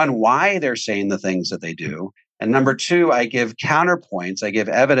 number one, why they're saying the things that they do. And number two, I give counterpoints. I give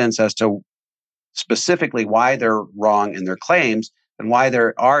evidence as to specifically why they're wrong in their claims and why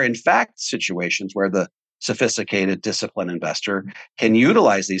there are, in fact, situations where the sophisticated, disciplined investor can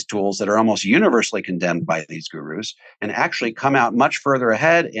utilize these tools that are almost universally condemned by these gurus and actually come out much further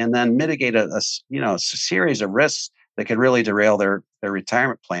ahead and then mitigate a series of risks that could really derail their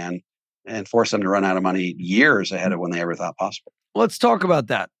retirement plan and force them to run out of money years ahead of when they ever thought possible. Let's talk about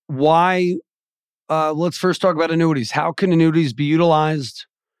that. Why? Let's first talk about annuities. How can annuities be utilized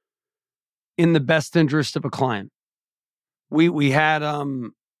in the best interest of a client? We had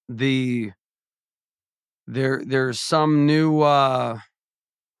There's some new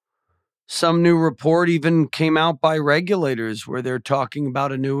report even came out by regulators where they're talking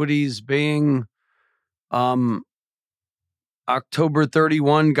about annuities being October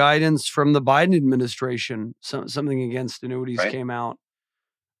 31 guidance from the Biden administration. Something against annuities Right. came out.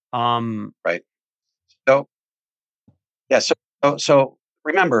 Right. So yeah. So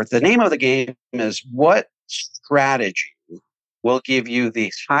remember, the name of the game is what strategy will give you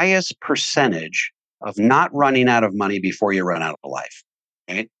the highest percentage of not running out of money before you run out of life.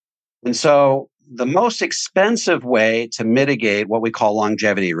 Right? And so the most expensive way to mitigate what we call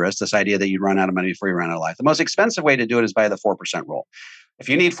longevity risk, this idea that you run out of money before you run out of life, the most expensive way to do it is by the 4% rule. If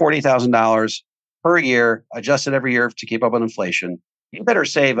you need $40,000 per year, adjusted every year to keep up with inflation, you better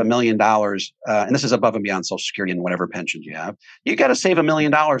save $1 million. And this is above and beyond Social Security and whatever pensions you have. You got to save $1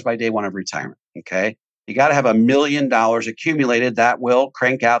 million by day one of retirement. Okay. You got to have $1 million accumulated that will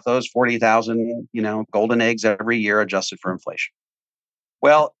crank out those 40,000, golden eggs every year adjusted for inflation.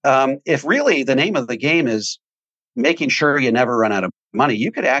 Well, if really the name of the game is making sure you never run out of money,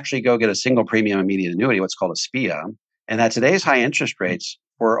 you could actually go get a single premium immediate annuity, what's called a SPIA. And at today's high interest rates,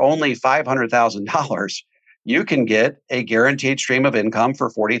 for only $500,000, you can get a guaranteed stream of income for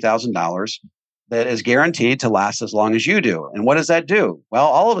 $40,000 that is guaranteed to last as long as you do. And what does that do? Well,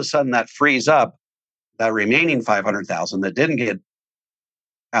 all of a sudden that frees up that remaining $500,000 that didn't get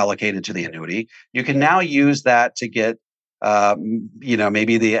allocated to the annuity. You can now use that to get,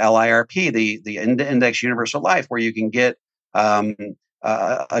 maybe the LIRP, the Index Universal Life, where you can get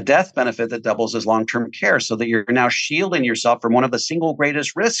a death benefit that doubles as long-term care, so that you're now shielding yourself from one of the single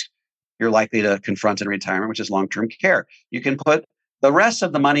greatest risks you're likely to confront in retirement, which is long-term care. You can put the rest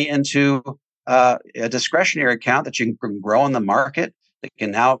of the money into a discretionary account that you can grow in the market that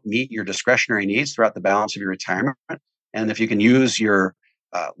can now meet your discretionary needs throughout the balance of your retirement. And if you can use your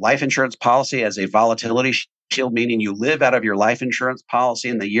life insurance policy as a volatility shield, meaning you live out of your life insurance policy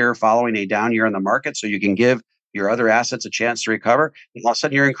in the year following a down year in the market, so you can give your other assets a chance to recover, and all of a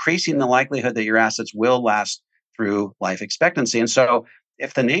sudden you're increasing the likelihood that your assets will last through life expectancy. And so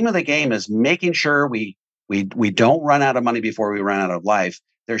if the name of the game is making sure we don't run out of money before we run out of life,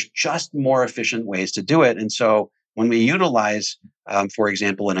 there's just more efficient ways to do it. And so when we utilize, for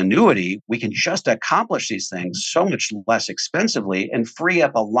example, an annuity, we can just accomplish these things so much less expensively and free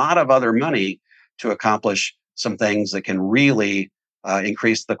up a lot of other money to accomplish some things that can really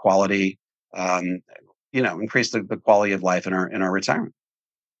increase the quality, increase the quality of life in our retirement.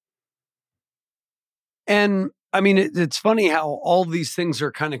 And I mean, it's funny how all these things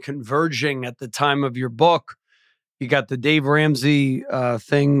are kind of converging at the time of your book. You got the Dave Ramsey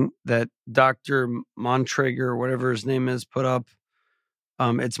thing that Dr. Montrager, or whatever his name is, put up.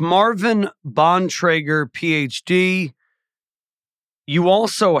 It's Marvin Bontrager, PhD. You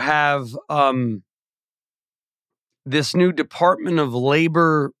also have this new Department of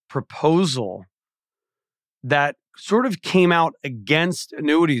Labor proposal that sort of came out against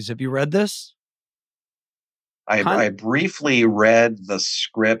annuities. Have you read this? I briefly read the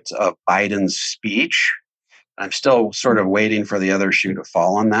script of Biden's speech. I'm still sort of waiting for the other shoe to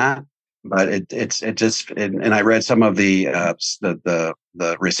fall on that. But and I read some of the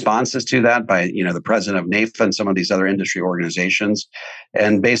responses to that by the president of NAFA and some of these other industry organizations,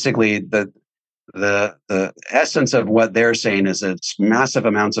 and basically the essence of what they're saying is that massive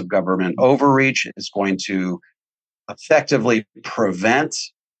amounts of government overreach is going to effectively prevent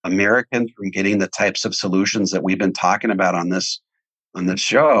Americans from getting the types of solutions that we've been talking about on this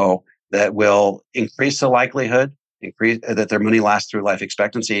show that will increase the likelihood that their money lasts through life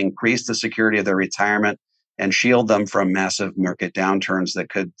expectancy, increase the security of their retirement, and shield them from massive market downturns that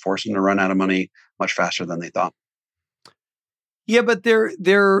could force them to run out of money much faster than they thought. Yeah, but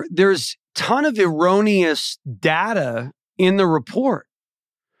there's ton of erroneous data in the report.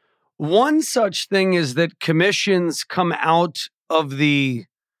 One such thing is that commissions come out of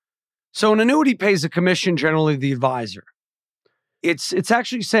so an annuity pays a commission, generally the advisor. It's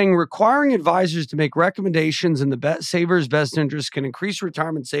actually saying requiring advisors to make recommendations in the saver's best interest can increase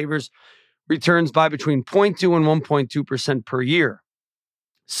retirement savers' returns by between 0.2 and 1.2% per year.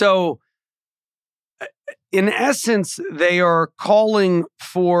 So, in essence, they are calling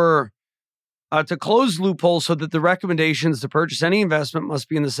for to close loopholes so that the recommendations to purchase any investment must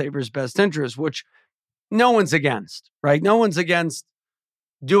be in the saver's best interest, which no one's against, right? No one's against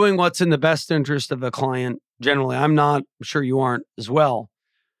doing what's in the best interest of the client. Generally, I'm not. I'm sure you aren't as well.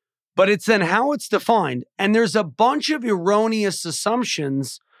 But it's then how it's defined. And there's a bunch of erroneous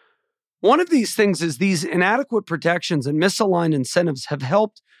assumptions. One of these things is these inadequate protections and misaligned incentives have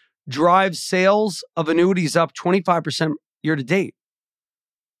helped drive sales of annuities up 25% year to date.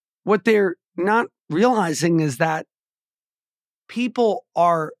 What they're not realizing is that people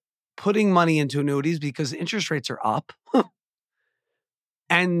are putting money into annuities because interest rates are up.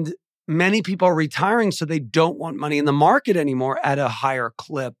 And many people are retiring, so they don't want money in the market anymore at a higher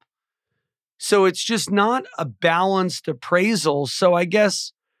clip. So it's just not a balanced appraisal. So I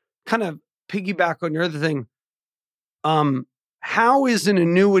guess kind of piggyback on your other thing, how is an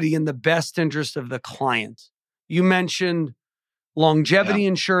annuity in the best interest of the client? You mentioned longevity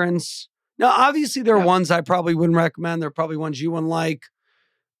insurance. Now, obviously, there are ones I probably wouldn't recommend. There are probably ones you wouldn't like.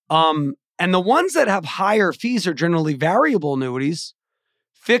 And the ones that have higher fees are generally variable annuities.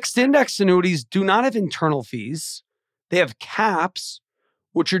 Fixed index annuities do not have internal fees. They have caps,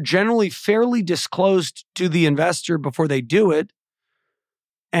 which are generally fairly disclosed to the investor before they do it.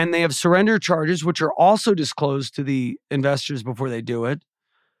 And they have surrender charges, which are also disclosed to the investors before they do it.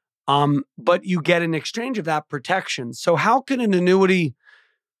 But you get in exchange of that protection. So how can an annuity,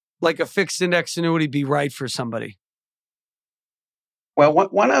 like a fixed index annuity, be right for somebody? Well,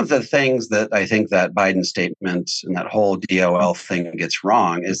 one of the things that I think that Biden statement and that whole DOL thing gets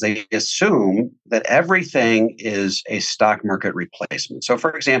wrong is they assume that everything is a stock market replacement. So,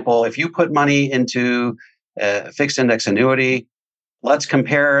 for example, if you put money into a fixed index annuity, let's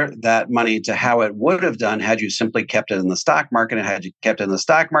compare that money to how it would have done had you simply kept it in the stock market. And had you kept it in the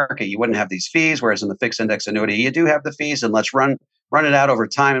stock market, you wouldn't have these fees, whereas in the fixed index annuity, you do have the fees, and let's run it out over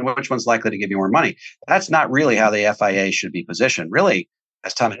time and which one's likely to give you more money. That's not really how the FIA should be positioned. Really,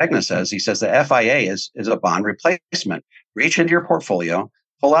 as Tom Hegna says, he says the FIA is a bond replacement. Reach into your portfolio,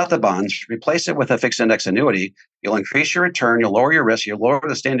 pull out the bonds, replace it with a fixed index annuity. You'll increase your return, you'll lower your risk, you'll lower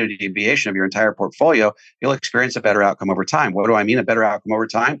the standard deviation of your entire portfolio. You'll experience a better outcome over time. What do I mean a better outcome over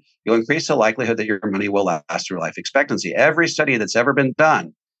time? You'll increase the likelihood that your money will last through life expectancy. Every study that's ever been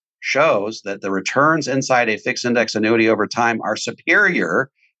done shows that the returns inside a fixed index annuity over time are superior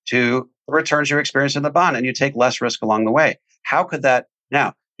to the returns you experience in the bond, and you take less risk along the way. How could that?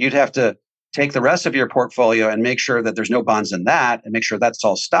 Now, you'd have to take the rest of your portfolio and make sure that there's no bonds in that and make sure that's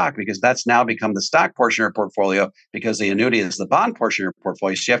all stock, because that's now become the stock portion of your portfolio because the annuity is the bond portion of your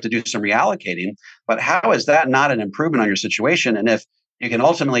portfolio. So you have to do some reallocating. But how is that not an improvement on your situation? And if you can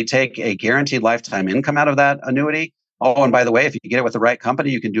ultimately take a guaranteed lifetime income out of that annuity, oh, and by the way, if you get it with the right company,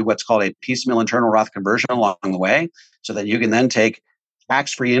 you can do what's called a piecemeal internal Roth conversion along the way so that you can then take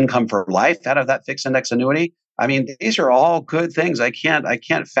tax-free income for life out of that fixed index annuity. I mean, these are all good things. I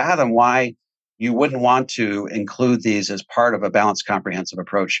can't fathom why you wouldn't want to include these as part of a balanced, comprehensive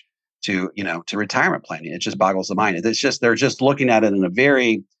approach to retirement planning. It just boggles the mind. It's just they're just looking at it in a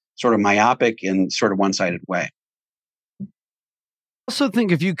very sort of myopic and sort of one-sided way. I also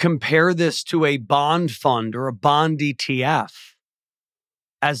think if you compare this to a bond fund or a bond ETF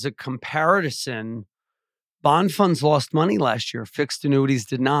as a comparison, bond funds lost money last year. Fixed annuities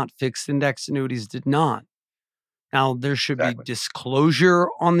did not. Fixed index annuities did not. Now, there should be disclosure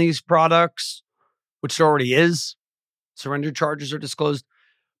on these products, which there already is. Surrender charges are disclosed.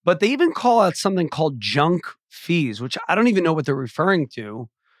 But they even call out something called junk fees, which I don't even know what they're referring to,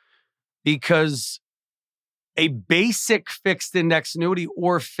 because a basic fixed index annuity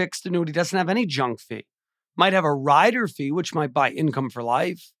or fixed annuity doesn't have any junk fee. Might have a rider fee, which might buy income for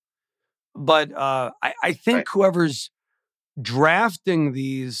life. But I think whoever's drafting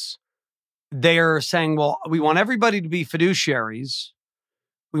these, they're saying, well, we want everybody to be fiduciaries.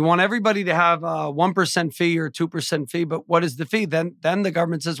 We want everybody to have a 1% fee or 2% fee. But what is the fee? Then the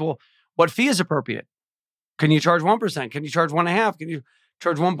government says, well, what fee is appropriate? Can you charge 1%? Can you charge 1.5%? Can you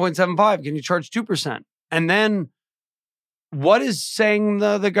charge 1.75%? Can you charge 2%? And then what is saying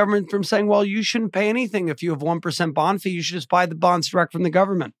the government from saying, well, you shouldn't pay anything if you have 1% bond fee. You should just buy the bonds direct from the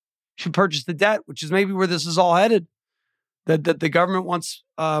government. You should purchase the debt, which is maybe where this is all headed. That the government wants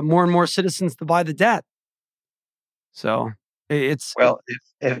more and more citizens to buy the debt. So it's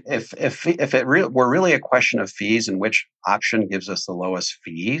if it were really a question of fees and which option gives us the lowest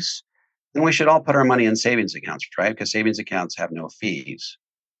fees, then we should all put our money in savings accounts, right? Because savings accounts have no fees.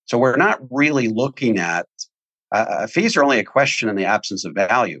 So we're not really looking at fees are only a question in the absence of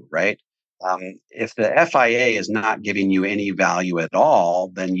value, right? If the FIA is not giving you any value at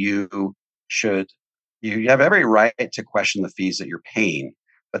all, then you have every right to question the fees that you're paying.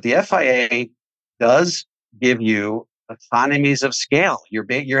 But the FIA does give you economies of scale. You're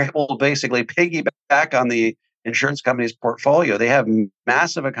able to basically piggyback on the insurance company's portfolio. They have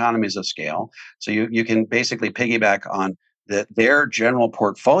massive economies of scale. So you can basically piggyback on their general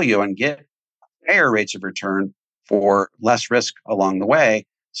portfolio and get higher rates of return for less risk along the way.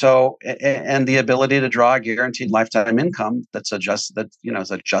 So, and the ability to draw a guaranteed lifetime income that's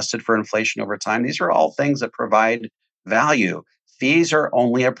is adjusted for inflation over time. These are all things that provide value. Fees are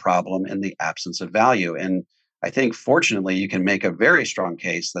only a problem in the absence of value. And I think, fortunately, you can make a very strong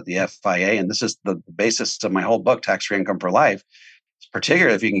case that the FIA, and this is the basis of my whole book, Tax-Free Income for Life,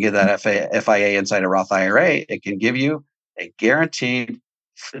 particularly if you can get that FIA inside a Roth IRA, it can give you a guaranteed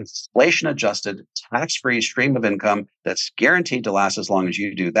inflation-adjusted, tax-free stream of income that's guaranteed to last as long as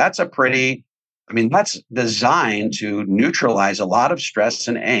you do. That's that's designed to neutralize a lot of stress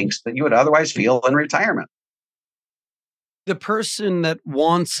and angst that you would otherwise feel in retirement. The person that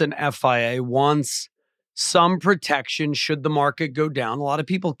wants an FIA wants some protection should the market go down. A lot of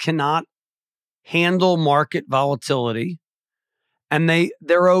people cannot handle market volatility, and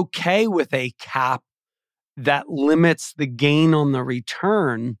they're okay with a cap that limits the gain on the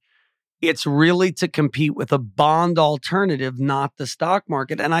return. It's really to compete with a bond alternative, not the stock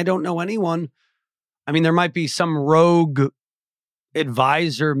market. And I don't know anyone. I mean, there might be some rogue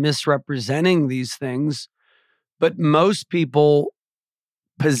advisor misrepresenting these things, but most people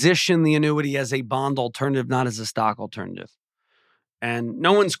position the annuity as a bond alternative, not as a stock alternative. And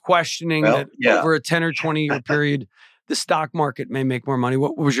no one's questioning that over a 10 or 20 year period, the stock market may make more money.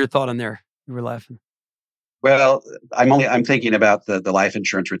 What was your thought on there? You were laughing. Well, I'm thinking about the life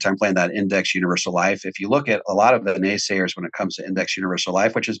insurance retirement plan, that Index Universal Life. If you look at a lot of the naysayers when it comes to Index Universal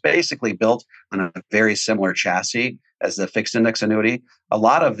Life, which is basically built on a very similar chassis as the fixed index annuity, a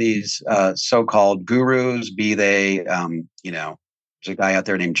lot of these so-called gurus, be they, there's a guy out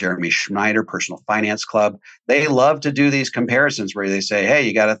there named Jeremy Schneider, Personal Finance Club. They love to do these comparisons where they say, hey,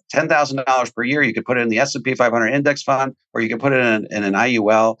 you got $10,000 per year. You could put it in the S&P 500 index fund, or you can put it in an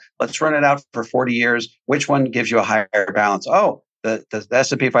IUL. Let's run it out for 40 years. Which one gives you a higher balance? Oh, the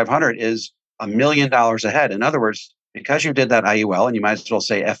S&P 500 is $1 million ahead. In other words, because you did that IUL, and you might as well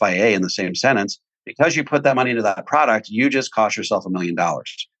say FIA in the same sentence, because you put that money into that product, you just cost yourself $1 million.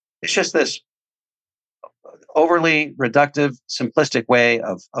 It's just this overly reductive, simplistic way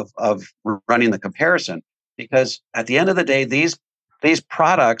of running the comparison. Because at the end of the day, these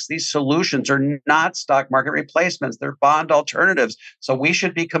products, these solutions are not stock market replacements. They're bond alternatives. So we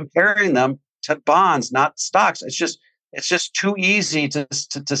should be comparing them to bonds, not stocks. It's just too easy to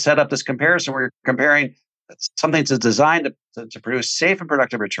set up this comparison where you're comparing something that's designed to produce safe and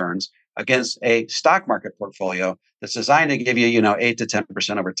productive returns against a stock market portfolio that's designed to give you, 8 to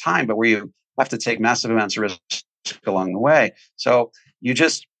 10% over time, but where you have to take massive amounts of risk along the way. So we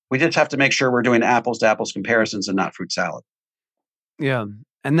just have to make sure we're doing apples to apples comparisons and not fruit salad. Yeah.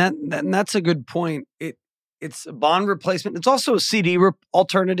 And that's a good point. it's a bond replacement. It's also a CD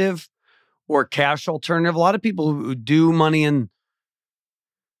alternative or cash alternative. A lot of people who do money in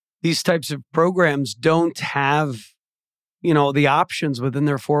these types of programs don't have, the options within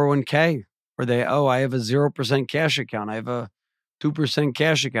their 401k where I have a 0% cash account. I have a 2%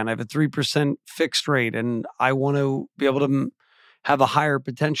 cash account. I have a 3% fixed rate, and I want to be able to have a higher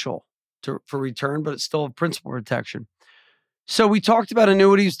potential for return, but it's still a principal protection. So we talked about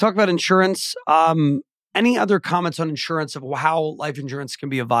annuities, talked about insurance. Any other comments on insurance of how life insurance can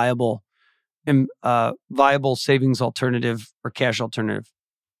be a viable savings alternative or cash alternative?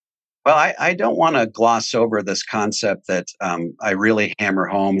 Well, I don't want to gloss over this concept that I really hammer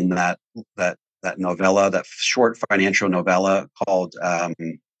home in that novella, that short financial novella called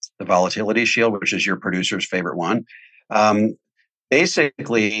The Volatility Shield, which is your producer's favorite one.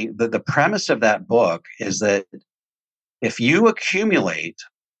 Basically, the premise of that book is that if you accumulate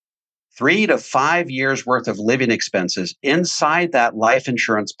 3 to 5 years worth of living expenses inside that life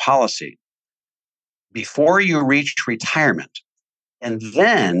insurance policy before you reach retirement, and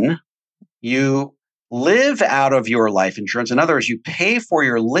then you live out of your life insurance. In other words, you pay for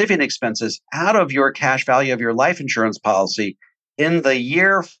your living expenses out of your cash value of your life insurance policy in the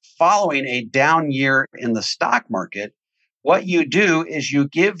year following a down year in the stock market. What you do is you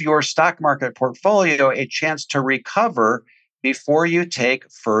give your stock market portfolio a chance to recover before you take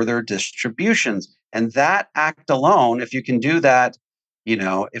further distributions. And that act alone, if you can do that,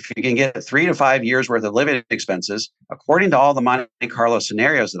 if you can get 3 to 5 years worth of living expenses, according to all the Monte Carlo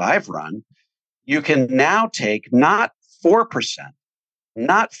scenarios that I've run, you can now take not 4%,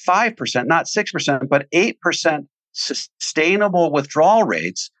 not 5%, not 6%, but 8% sustainable withdrawal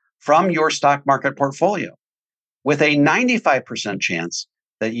rates from your stock market portfolio, with a 95% chance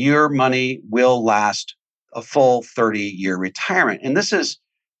that your money will last a full 30-year retirement. And this is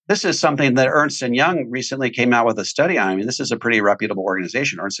something that Ernst & Young recently came out with a study on. I mean, this is a pretty reputable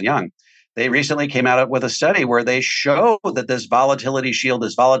organization, Ernst & Young. They recently came out with a study where they show that this volatility shield,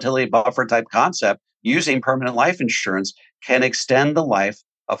 this volatility buffer type concept using permanent life insurance can extend the life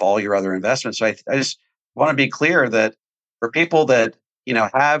of all your other investments. So I just want to be clear that for people that,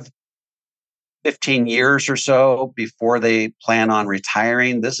 have 15 years or so before they plan on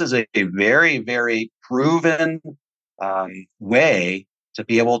retiring, this is a very, very proven way to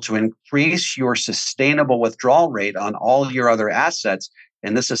be able to increase your sustainable withdrawal rate on all your other assets.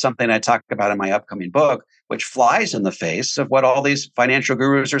 And this is something I talk about in my upcoming book, which flies in the face of what all these financial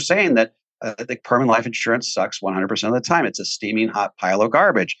gurus are saying, that the permanent life insurance sucks 100% of the time. It's a steaming hot pile of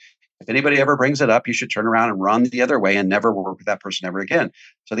garbage. If anybody ever brings it up, you should turn around and run the other way and never work with that person ever again.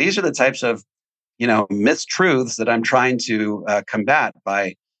 So these are the types of mistruths that I'm trying to combat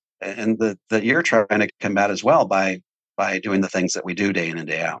and that you're trying to combat as well by doing the things that we do day in and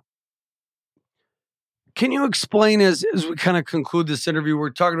day out. Can you explain, as we kind of conclude this interview, we're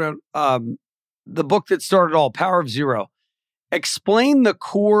talking about the book that started all, Power of Zero. Explain the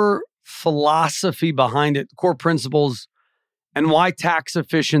core philosophy behind it, the core principles, and why tax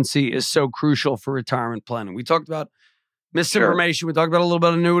efficiency is so crucial for retirement planning. We talked about misinformation. Sure. We talked about a little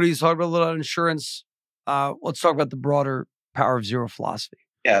bit of annuities, talked about a little bit of insurance. Let's talk about the broader Power of Zero philosophy.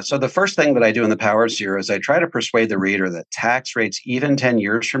 Yeah. So the first thing that I do in the Power of Zero is I try to persuade the reader that tax rates, even 10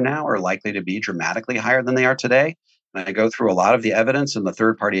 years from now, are likely to be dramatically higher than they are today. And I go through a lot of the evidence and the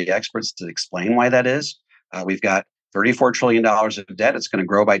third-party experts to explain why that is. We've got $34 trillion of debt. It's going to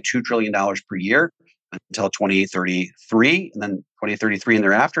grow by $2 trillion per year until 2033. And then 2033 and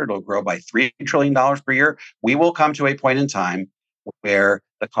thereafter, it'll grow by $3 trillion per year. We will come to a point in time where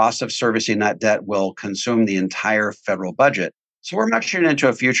the cost of servicing that debt will consume the entire federal budget. So we're marching into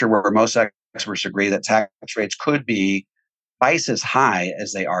a future where most experts agree that tax rates could be twice as high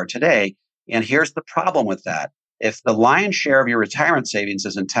as they are today. And here's the problem with that. If the lion's share of your retirement savings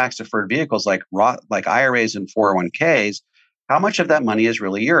is in tax-deferred vehicles like IRAs and 401ks, how much of that money is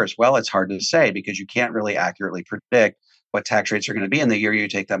really yours? Well, it's hard to say because you can't really accurately predict what tax rates are going to be in the year you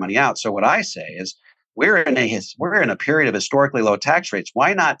take that money out. So what I say is we're in a period of historically low tax rates.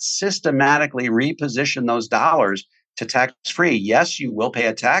 Why not systematically reposition those dollars to tax-free? Yes, you will pay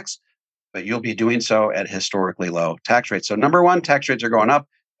a tax, but you'll be doing so at historically low tax rates. So number one, tax rates are going up.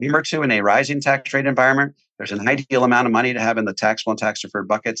 Number two, in a rising tax rate environment, there's an ideal amount of money to have in the taxable and tax-deferred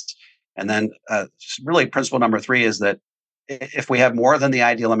buckets. And then really principle number three is that if we have more than the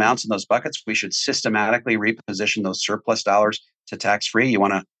ideal amounts in those buckets, we should systematically reposition those surplus dollars to tax-free. You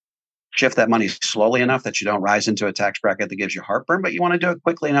want to shift that money slowly enough that you don't rise into a tax bracket that gives you heartburn, but you want to do it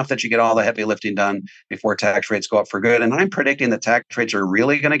quickly enough that you get all the heavy lifting done before tax rates go up for good. And I'm predicting that tax rates are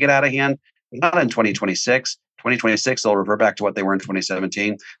really going to get out of hand, not in 2026. 2026, they'll revert back to what they were in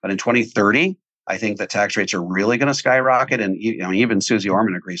 2017. But in 2030, I think that tax rates are really going to skyrocket, and even Susie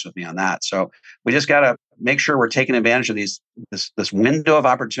Orman agrees with me on that. So we just got to make sure we're taking advantage of this window of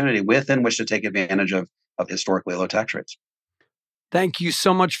opportunity within which to take advantage of historically low tax rates. Thank you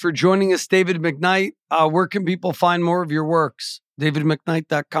so much for joining us, David McKnight. Where can people find more of your works?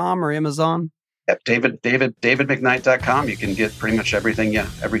 DavidMcKnight.com or Amazon? Yep, DavidMcKnight.com. You can get pretty much everything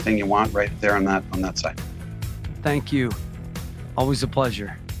you want right there on that site. Thank you. Always a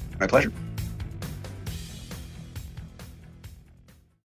pleasure. My pleasure.